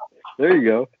 There you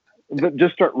go. But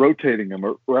just start rotating them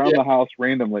around Yeah. the house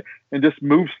randomly and just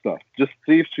move stuff. Just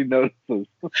see if she notices.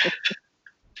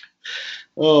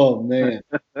 Oh man.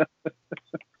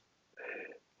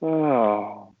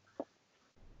 Oh,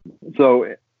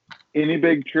 so any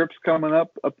big trips coming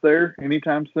up there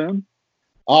anytime soon?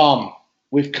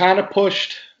 We've kind of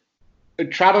pushed,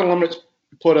 try to limit,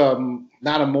 put a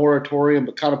not a moratorium,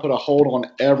 but kind of put a hold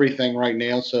on everything right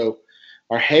now. So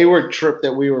our Hayward trip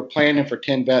that we were planning for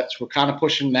 10 vets, we're kind of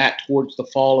pushing that towards the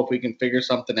fall if we can figure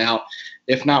something out.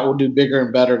 If not, we'll do bigger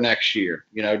and better next year.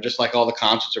 Just like all the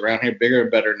concerts around here, bigger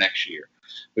and better next year.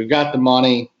 We've got the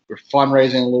money. We're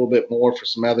fundraising a little bit more for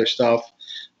some other stuff.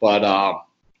 But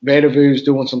Vadavu's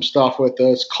doing some stuff with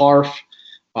us. Carf,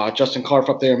 Justin Carf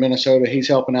up there in Minnesota, he's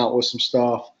helping out with some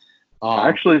stuff. I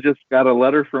actually just got a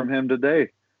letter from him today.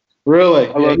 Really?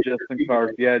 I love Justin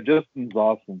Carf. Yeah, Justin's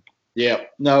awesome. Yeah,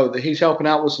 no, he's helping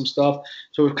out with some stuff.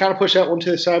 So we've kind of pushed that one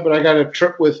to the side, but I got a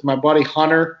trip with my buddy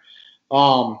Hunter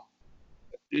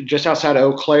just outside of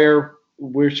Eau Claire.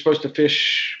 We're supposed to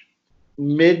fish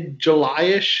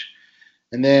mid-July-ish,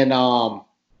 and then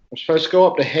we're supposed to go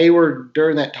up to Hayward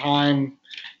during that time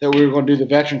that we were going to do the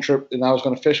veteran trip, and I was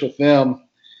going to fish with them.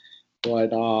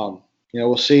 But,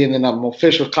 we'll see, and then I'm going to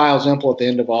fish with Kyle Zempel at the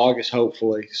end of August,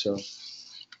 hopefully. So,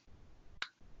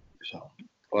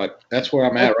 but that's where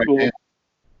I'm at right cool.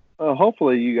 now.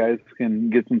 Hopefully you guys can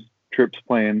get some trips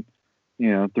planned,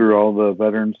 through all the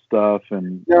veteran stuff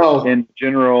and in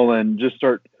general, and just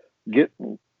start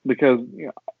because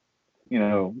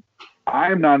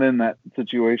I'm not in that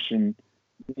situation,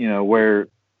 where,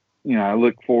 I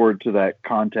look forward to that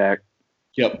contact,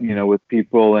 with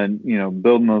people and,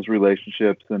 building those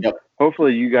relationships, and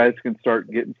hopefully you guys can start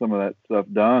getting some of that stuff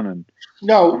done. And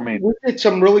we did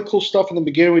some really cool stuff in the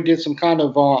beginning. We did some kind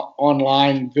of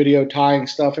online video tying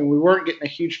stuff, and we weren't getting a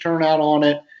huge turnout on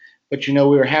it, but we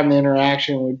were having the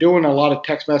interaction. We were doing a lot of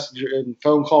text messages and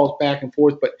phone calls back and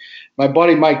forth. But my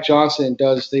buddy Mike Johnson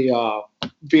does the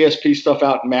VSP stuff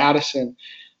out in Madison,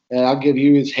 and I'll give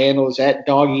you his handle. It's at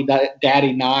Doggy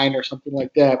Daddy 9 or something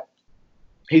like that.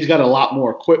 He's got a lot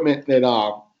more equipment that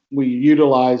we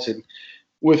utilize, and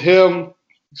with him,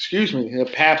 excuse me,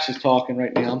 Paps is talking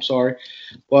right now. I'm sorry,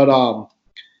 but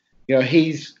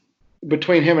he's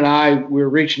between him and I. We're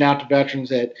reaching out to veterans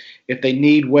that if they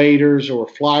need waders or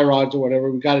fly rods or whatever,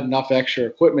 we've got enough extra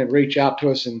equipment. Reach out to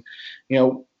us, and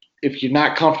if you're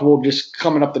not comfortable just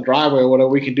coming up the driveway or whatever,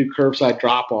 we can do curbside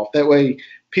drop off. That way,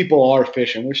 people are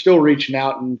fishing. We're still reaching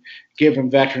out and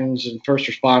giving veterans and first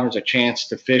responders a chance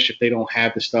to fish if they don't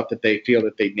have the stuff that they feel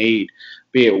that they need,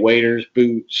 be it waders,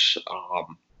 boots,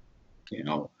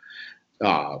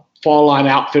 fall line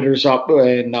outfitters up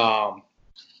in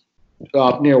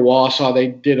up near Wausau. They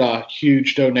did a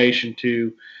huge donation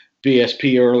to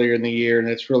VSP earlier in the year, and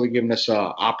it's really given us an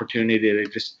opportunity to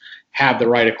just have the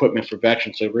right equipment for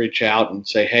veterans to reach out and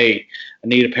say, hey, I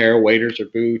need a pair of waders or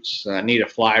boots. I need a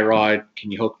fly rod.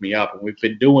 Can you hook me up? And we've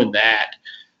been doing that.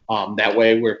 That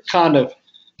way we're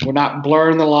not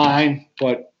blurring the line,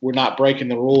 but we're not breaking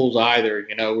the rules either.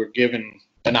 We're given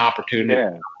an opportunity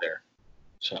out there.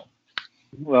 So,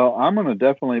 well, I'm going to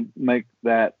definitely make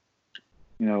that,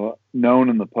 known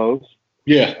in the post.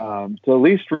 Yeah. So at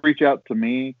least reach out to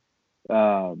me,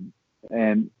 and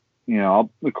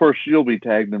of course you'll be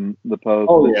tagged in the post.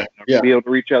 Oh yeah. Be able to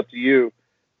reach out to you.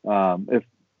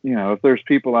 If there's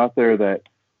people out there that,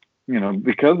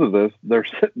 because of this, they're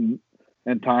sitting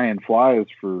and tying flies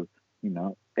for,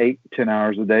 8-10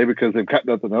 hours a day because they've got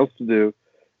nothing else to do.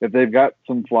 If they've got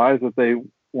some flies that they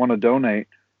want to donate,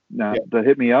 to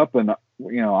hit me up, and,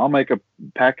 I'll make a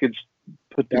package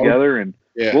put together, and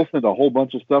we'll send a whole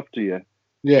bunch of stuff to you.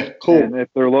 Yeah. Cool. And if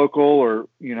they're local, or,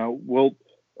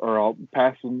 I'll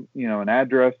pass them, an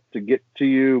address to get to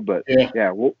you. But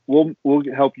we'll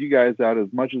help you guys out as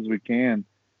much as we can,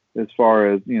 as far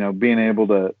as, being able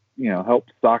to, help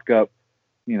stock up,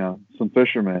 some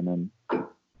fishermen. And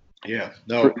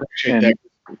appreciate that.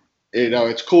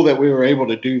 It's cool that we were able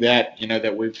to do that,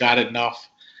 that we've got enough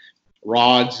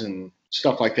rods and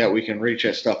stuff like that we can reach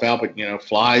that stuff out. But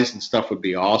flies and stuff would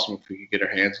be awesome if we could get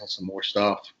our hands on some more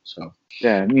stuff. So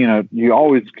you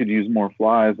always could use more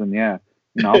flies, and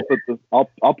I'll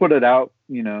put it out,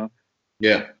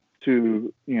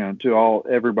 to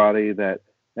everybody that,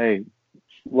 hey,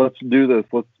 let's do this.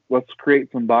 Let's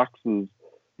create some boxes,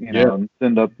 and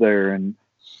send up there. And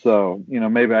so,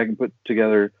 maybe I can put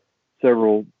together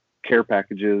several care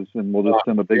packages, and we'll just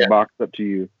send a big box up to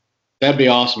you. That'd be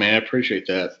awesome, man. I appreciate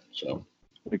that. So,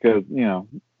 because,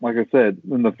 like I said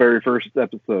in the very first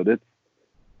episode,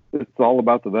 it's all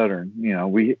about the veteran.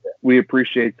 We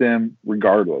appreciate them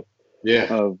regardless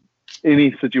of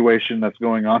any situation that's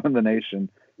going on in the nation.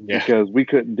 Yeah. because we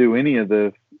couldn't do any of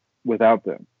this without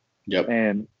them. Yep.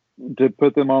 And to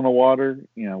put them on the water,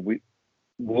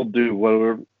 we'll do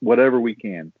whatever we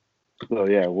can. So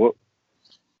yeah,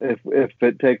 if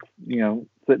it takes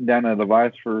sitting down at a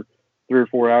device for 3 or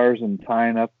 4 hours and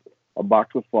tying up a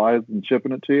box of flies and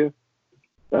shipping it to you,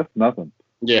 that's nothing.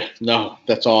 Yeah, no,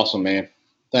 that's awesome, man.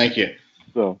 Thank you.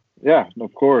 So yeah,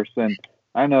 of course. And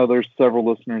I know there's several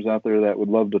listeners out there that would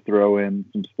love to throw in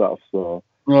some stuff. So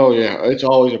Oh yeah, it's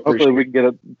always hopefully appreciated. we can get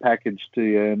a package to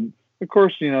you. And of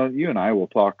course, you and I will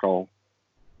talk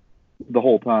the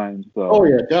whole time. So Oh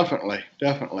yeah, definitely.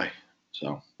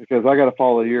 So because I got to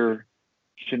follow your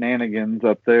shenanigans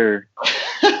up there,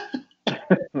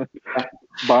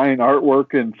 buying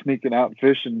artwork and sneaking out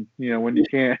fishing, when you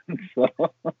can. So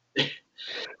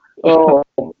oh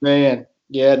man,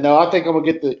 yeah. No, I think I'm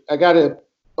gonna get I got a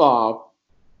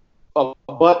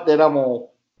butt that I'm gonna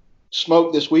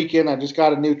smoke this weekend. I just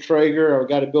got a new Traeger. I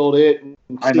got to build it and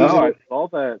I know season I it. saw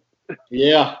that.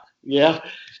 Yeah.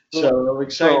 So I'm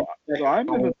excited. So I'm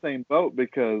in the same boat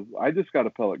because I just got a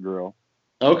pellet grill.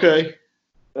 Okay.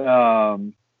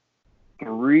 3-4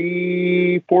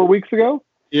 weeks ago.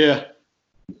 Yeah.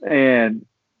 And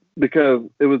because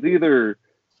it was either,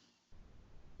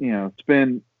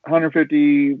 spend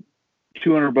 150,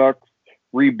 $200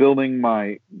 rebuilding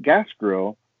my gas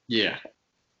grill. Yeah.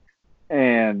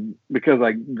 And because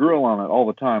I grill on it all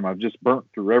the time, I've just burnt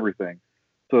through everything.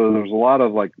 So there's a lot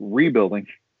of like rebuilding,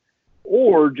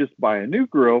 or just buy a new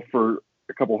grill for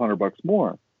a couple $100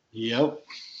 more. Yep.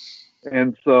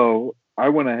 And so I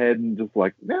went ahead and just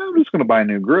like, I'm just going to buy a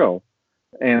new grill.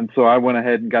 And so I went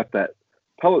ahead and got that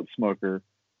pellet smoker.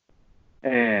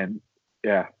 And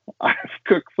yeah, I've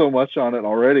cooked so much on it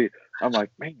already. I'm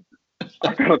like, man,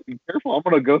 I got to be careful. I'm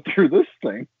going to go through this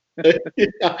thing.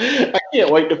 I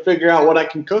can't wait to figure out what I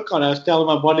can cook on. I was telling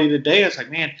my buddy today, I was like,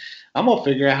 man, I'm going to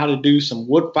figure out how to do some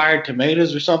wood-fired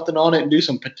tomatoes or something on it and do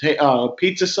some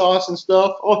pizza sauce and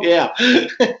stuff. Oh, yeah.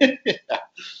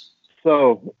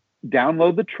 So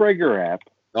download the Traeger app.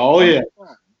 Oh, yeah.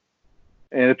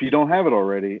 And if you don't have it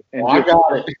already, and I got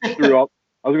it.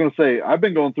 I was going to say, I've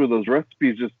been going through those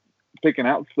recipes, just picking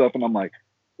out stuff, and I'm like,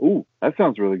 ooh, that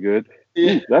sounds really good.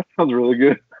 Yeah. Ooh, that sounds really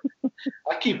good.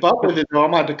 I keep up with it, though. I'm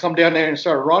going to come down there and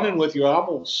start running with you. I'm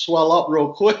going to swell up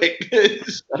real quick.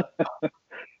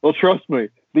 Well, trust me,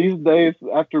 these days,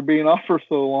 after being off for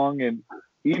so long and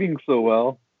eating so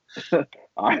well,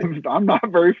 I'm not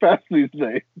very fast these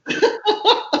days.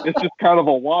 It's just kind of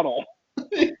a waddle.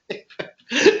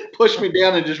 Push me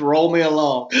down and just roll me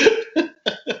along.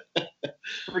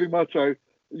 Pretty much,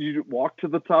 you walk to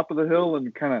the top of the hill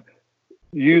and kind of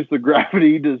use the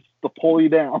gravity to pull you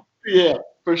down. Yeah,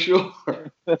 for sure.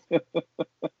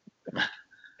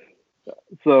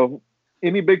 So,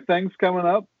 any big things coming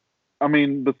up? I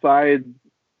mean, besides,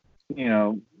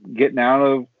 getting out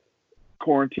of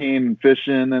quarantine and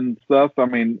fishing and stuff, I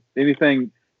mean,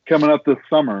 anything coming up this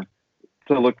summer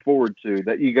to look forward to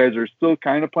that you guys are still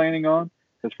kind of planning on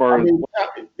as far as?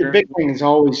 The big thing is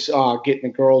always getting the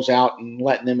girls out and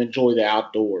letting them enjoy the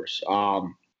outdoors,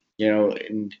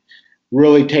 and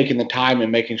really taking the time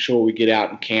and making sure we get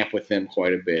out and camp with them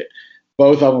quite a bit.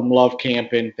 Both of them love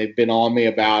camping. They've been on me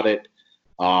about it.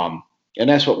 And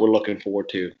that's what we're looking forward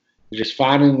to. Just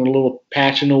finding a little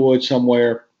patch in the woods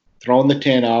somewhere, throwing the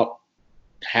tent up,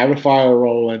 have a fire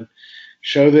rolling,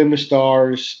 show them the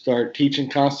stars, start teaching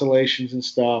constellations and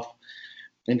stuff,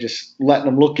 and just letting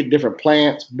them look at different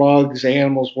plants, bugs,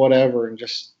 animals, whatever, and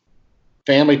just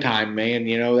family time, man.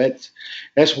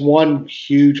 That's one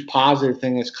huge positive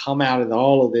thing that's come out of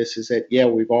all of this is that, yeah,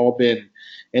 we've all been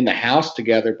in the house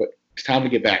together, but it's time to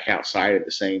get back outside at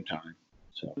the same time.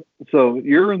 So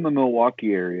you're in the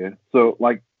Milwaukee area. So,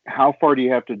 like, how far do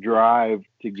you have to drive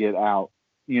to get out,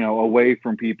 away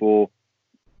from people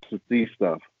to see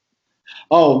stuff?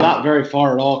 Oh, not very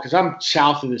far at all, because I'm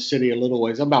south of the city a little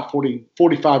ways. I'm about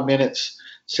 45 minutes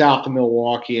south of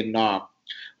Milwaukee, and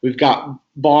we've got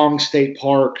Bong State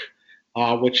Park,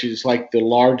 which is like the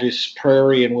largest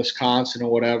prairie in Wisconsin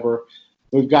or whatever.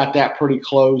 We've got that pretty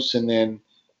close, and then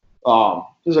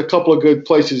there's a couple of good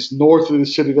places north of the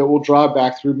city that we'll drive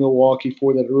back through Milwaukee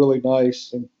for that are really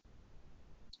nice. And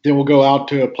then we'll go out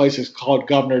to a place that's called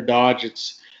Governor Dodge.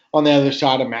 It's on the other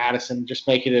side of Madison. Just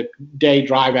make it a day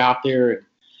drive out there. And,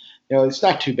 it's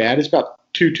not too bad. It's about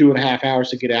 2.5 hours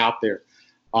to get out there.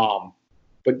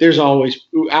 But I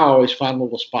always find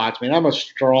little spots, man. I'm a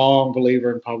strong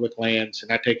believer in public lands,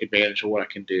 and I take advantage of what I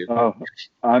can do. Oh,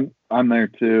 I'm there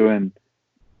too. And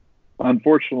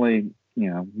unfortunately,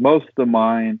 most of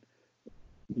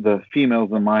the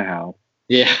females in my house,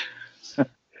 yeah,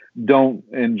 don't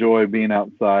enjoy being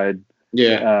outside.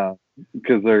 Yeah.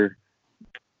 because they're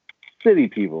city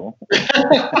people.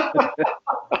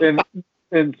 and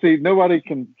and see, nobody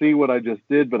can see what I just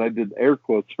did, but I did air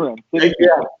quotes around city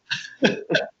Yeah. people.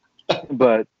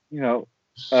 But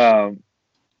um,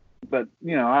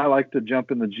 I like to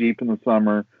jump in the Jeep in the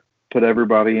summer, put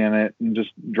everybody in it, and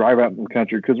just drive out in the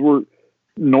country because we're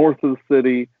north of the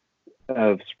city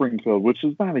of Springfield, which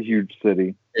is not a huge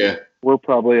city. Yeah. We're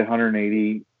probably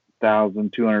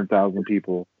 180,000, 200,000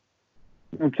 people,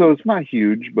 and so it's not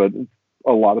huge, but it's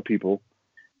a lot of people.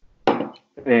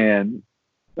 And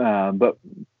but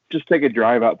just take a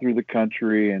drive out through the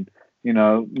country, and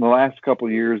the last couple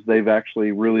of years they've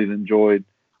actually really enjoyed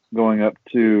going up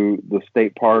to the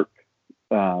state park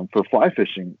for fly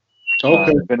fishing,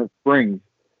 Okay. Bennett Springs,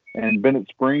 and Bennett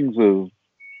Springs is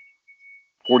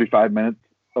 45 minutes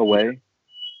away.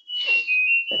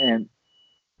 And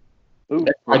ooh,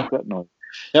 what's that noise?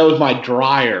 That was my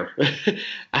dryer.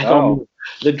 I don't Oh, know.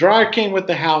 The dryer came with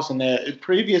the house, and the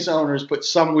previous owners put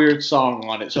some weird song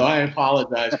on it. So I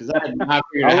apologize because I had not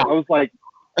figured I, out. I was like,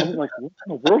 what in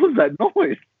the world is that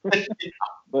noise?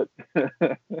 But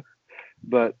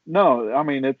but no, I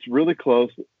mean it's really close.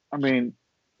 I mean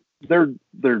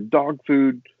they're dog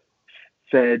food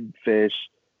fed fish,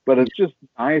 but it's just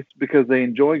nice because they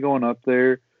enjoy going up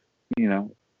there, you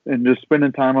know, and just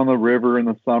spending time on the river in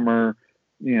the summer,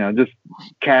 just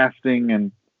casting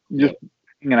and just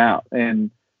hanging out. And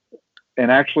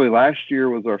actually last year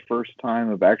was our first time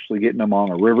of actually getting them on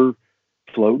a river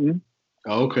floating.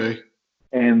 Okay.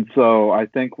 And so I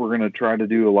think we're going to try to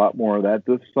do a lot more of that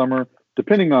this summer,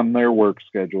 depending on their work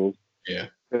schedules. Yeah.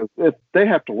 If they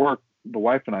have to work, the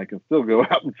wife and I can still go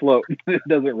out and float. It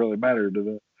doesn't really matter to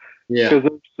them Yeah. because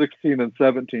they're 16 and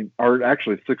 17, or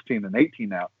actually 16 and 18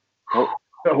 now.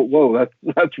 Whoa,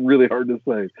 that's really hard to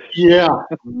say. Yeah.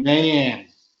 Man.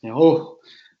 Oh,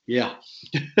 yeah.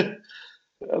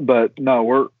 But no,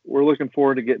 we're looking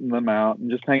forward to getting them out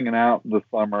and just hanging out this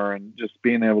summer and just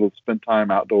being able to spend time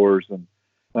outdoors. And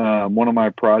one of my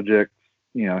projects,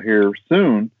 here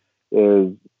soon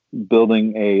is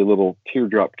building a little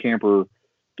teardrop camper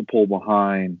to pull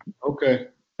behind Okay.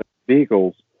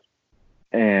 vehicles.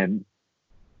 And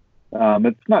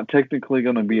it's not technically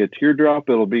going to be a teardrop.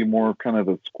 It'll be more kind of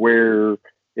a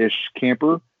square-ish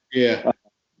camper Yeah.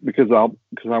 because I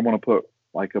want to put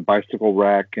like a bicycle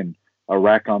rack and a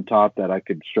rack on top that I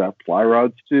could strap fly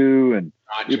rods to, and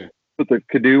you Gotcha. put the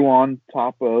canoe on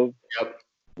top of. Yep.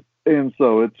 And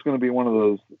so it's going to be one of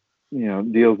those,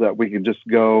 deals that we can just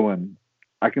go and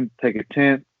I can take a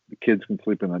tent. The kids can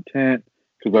sleep in the tent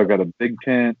because I've got a big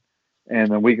tent, and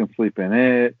then we can sleep in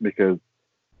it because,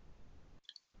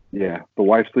 yeah, the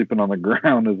wife sleeping on the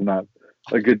ground is not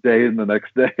a good day in the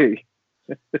next day.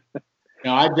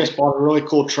 Now I just bought a really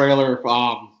cool trailer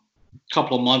a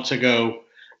couple of months ago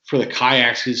for the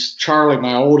kayaks. Because Charlie,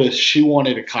 my oldest, she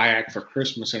wanted a kayak for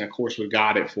Christmas, and of course we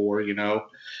got it for her.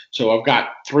 So I've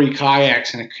got 3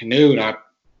 kayaks and a canoe, and I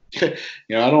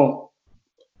don't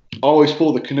always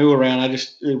pull the canoe around. I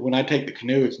just when I take the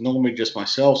canoe, it's normally just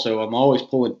myself, so I'm always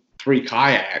pulling 3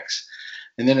 kayaks,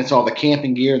 and then it's all the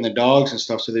camping gear and the dogs and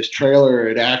stuff. So this trailer,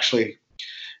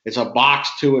 it's a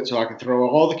box to it, so I can throw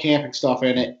all the camping stuff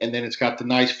in it, and then it's got the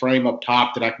nice frame up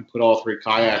top that I can put all 3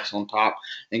 kayaks on top,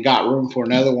 and got room for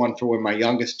another one for when my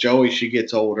youngest Joey, she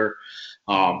gets older.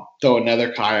 Throw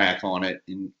another kayak on it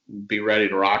and be ready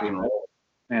to rock and roll.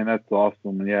 Man, that's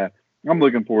awesome. Yeah, I'm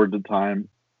looking forward to time,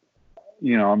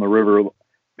 on the river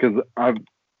because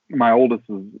my oldest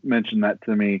has mentioned that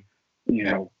to me.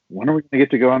 When are we going to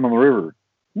get to go out on the river?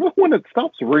 Well, when it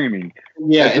stops raining.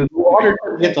 Yeah, and the water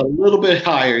gets a little bit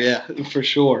higher. Yeah, for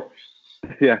sure.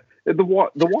 Yeah, the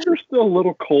water's still a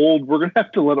little cold. We're gonna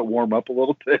have to let it warm up a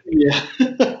little bit. Yeah.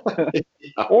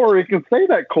 Or it can stay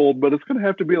that cold, but it's gonna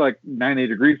have to be like 90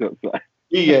 degrees outside.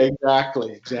 Yeah,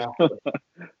 exactly. So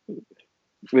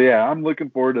yeah, I'm looking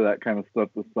forward to that kind of stuff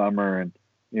this summer, and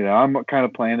I'm kind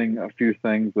of planning a few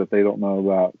things that they don't know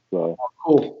about. So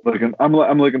Cool. I'm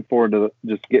looking forward to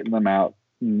just getting them out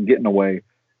and getting away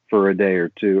for a day or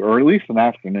two, or at least an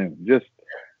afternoon, just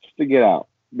to get out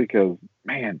because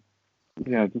man,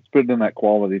 just spending that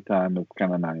quality time is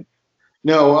kind of nice.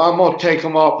 No, I'm gonna take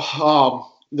them up.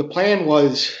 The plan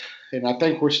was, and I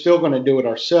think we're still going to do it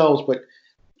ourselves, but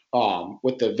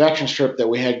with the veterans trip that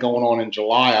we had going on in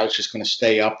July, I was just going to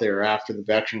stay up there after the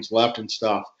veterans left and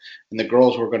stuff. And the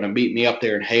girls were going to meet me up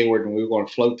there in Hayward, and we were going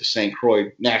to float the St. Croix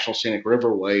National Scenic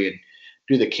Riverway and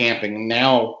do the camping. And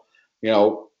now,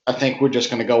 I think we're just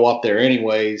going to go up there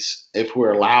anyways if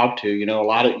we're allowed to. A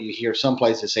lot of you hear some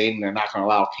places saying they're not going to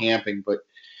allow camping, but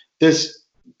this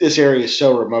area is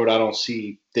so remote, I don't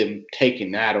see them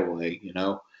taking that away.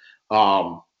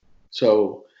 Um,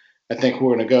 so I think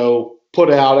we're going to go put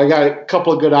out. I got a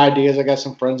couple of good ideas. I got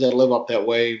some friends that live up that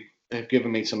way. They've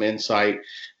given me some insight.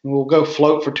 And we'll go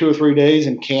float for 2 or 3 days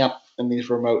and camp in these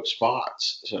remote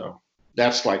spots. So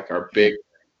that's like our big.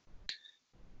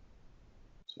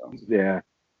 So. Yeah,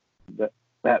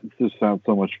 that just sounds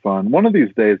so much fun. One of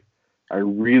these days, I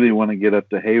really want to get up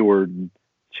to Hayward and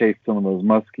chase some of those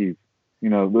muskies.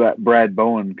 That Brad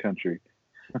Bowen country.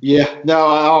 Yeah,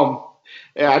 no,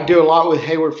 yeah, I do a lot with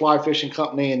Hayward Fly Fishing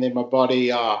Company, and then my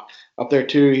buddy up there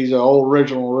too. He's an old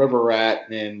original river rat,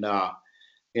 and I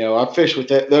fish with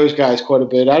those guys quite a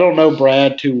bit. I don't know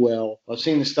Brad too well. I've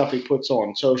seen the stuff he puts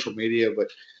on social media, but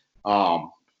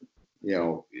you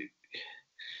know,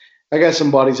 I got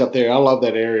some buddies up there. I love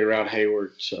that area around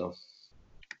Hayward. So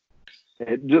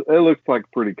it looks like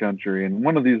pretty country, and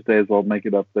one of these days I'll make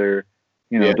it up there,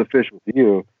 to fish with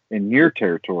you in your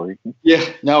territory. Yeah,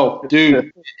 no,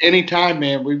 dude, anytime,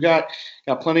 man. We've got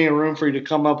plenty of room for you to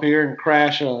come up here and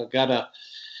crash. I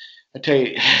tell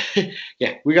you,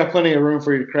 yeah, we got plenty of room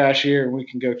for you to crash here, and we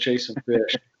can go chase some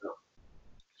fish.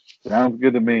 Sounds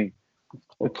good to me.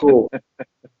 Well, cool.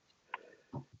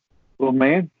 Well,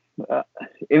 man,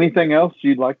 anything else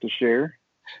you'd like to share?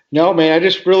 No, man, I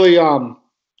just really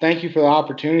thank you for the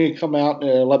opportunity to come out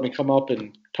and let me come up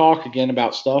and talk again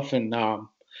about stuff. And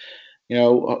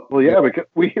well, yeah, because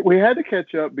we had to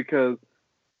catch up because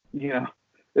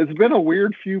it's been a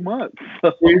weird few months.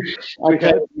 So we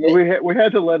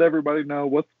had to let everybody know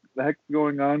what the heck's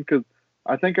going on, because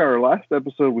I think our last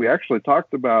episode we actually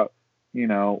talked about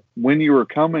when you were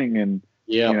coming, and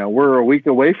we're a week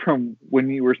away from when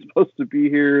you were supposed to be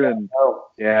here, and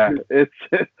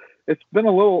it's been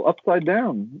a little upside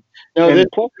down. No,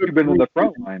 plus you've been in the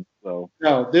front line, so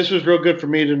no, this was real good for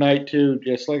me tonight too.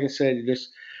 Just like I said,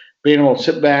 just being able to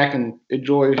sit back and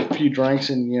enjoy a few drinks,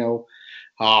 and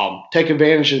take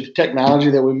advantage of the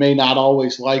technology that we may not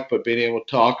always like, but being able to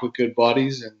talk with good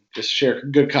buddies and just share a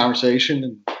good conversation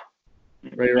and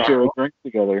ready to share a drink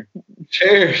together.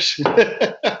 Cheers.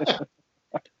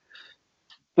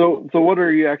 So what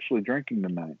are you actually drinking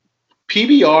tonight?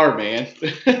 PBR, man.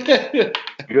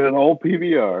 Good old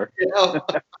PBR. Yeah.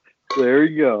 There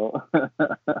you go.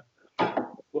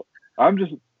 I'm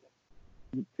just,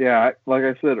 like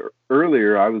I said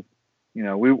earlier, I was,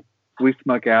 we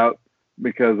snuck out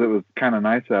because it was kind of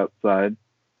nice outside.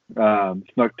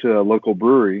 Snuck to a local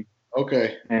brewery.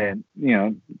 Okay. And,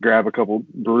 grab a couple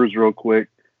brews real quick.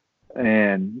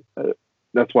 And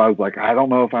that's why I was like, I don't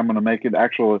know if I'm going to make it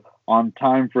actually on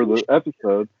time for the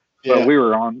episode. But we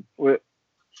were on.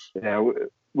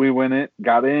 We went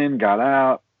got in, got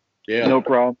out. Yeah. No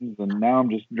problems. And now I'm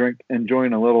just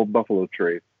enjoying a little Buffalo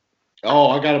Trace.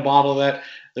 Oh, I got a bottle of that.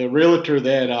 The realtor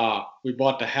that we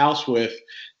bought the house with,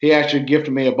 he actually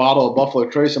gifted me a bottle of Buffalo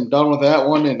Trace. I'm done with that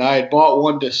one, and I had bought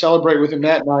one to celebrate with him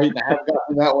that night, and I haven't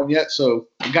gotten that one yet, so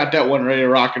I got that one ready to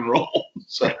rock and roll.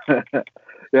 So.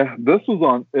 Yeah, this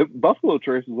was Buffalo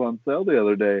Trace was on sale the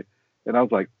other day, and I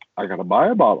was like, I got to buy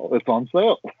a bottle. It's on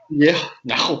sale. Yeah,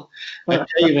 no. I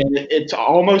tell you, man, it's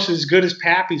almost as good as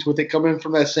Pappy's with it coming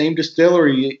from that same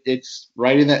distillery. It's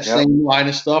right in that same line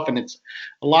of stuff, and it's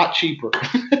a lot cheaper.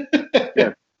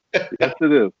 Yes,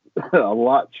 it is. A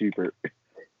lot cheaper.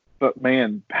 But,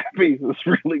 man, Pappy's is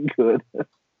really good.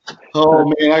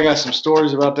 Oh, man, I got some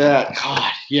stories about that.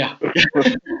 God, yeah.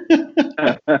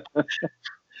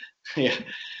 Yeah.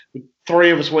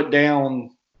 3 of us went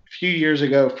down few years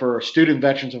ago for Student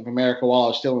Veterans of America while I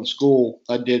was still in school.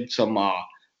 I did some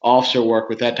officer work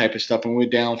with that type of stuff, and we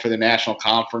went down for the national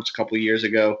conference a couple of years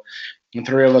ago. And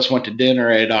 3 of us went to dinner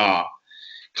at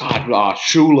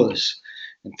Shula's,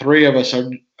 and 3 of us,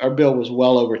 our bill was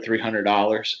well over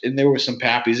 $300, and there were some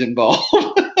Pappies involved.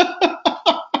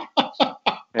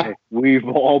 Hey, we've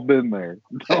all been there.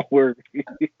 Don't worry.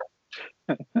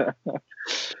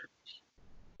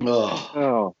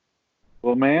 Oh,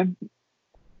 well, man.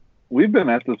 We've been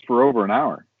at this for over an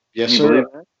hour. Yes, sir.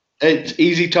 It's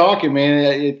easy talking,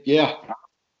 man. Yeah.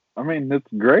 I mean,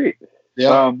 it's great.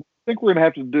 Yeah. I think we're going to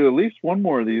have to do at least one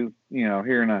more of these,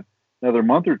 here in another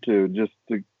month or two, just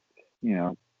to,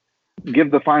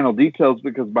 give the final details,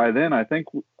 because by then I think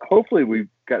hopefully we've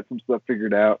got some stuff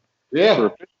figured out. Yeah. For a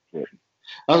fishing trip.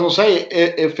 I was going to say,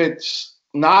 if it's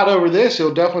not over this,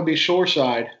 it'll definitely be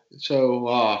shoreside.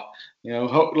 So,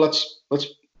 let's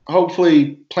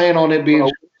hopefully plan on it being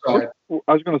shoreside.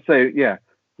 I was going to say, yeah,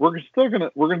 we're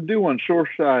going to do one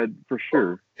shoreside for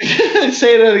sure.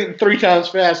 Say it 3 times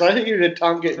fast. I think you're the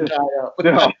tongue getting tied up.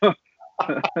 No.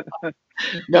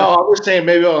 No, I'm just saying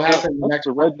maybe it'll happen next.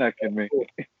 The redneck in me.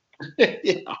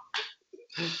 Yeah.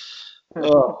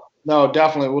 No,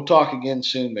 definitely. We'll talk again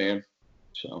soon, man.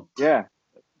 So yeah.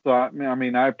 So I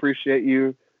mean, I appreciate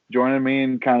you joining me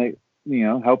and kind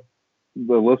of, help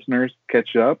the listeners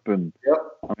catch up. And Yep.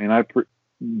 I mean, I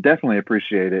definitely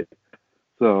appreciate it.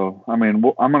 So, I mean,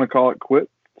 I'm going to call it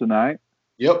quits tonight.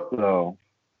 Yep. So,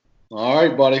 all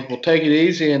right, buddy. We'll take it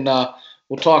easy, and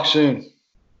we'll talk soon.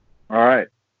 all right.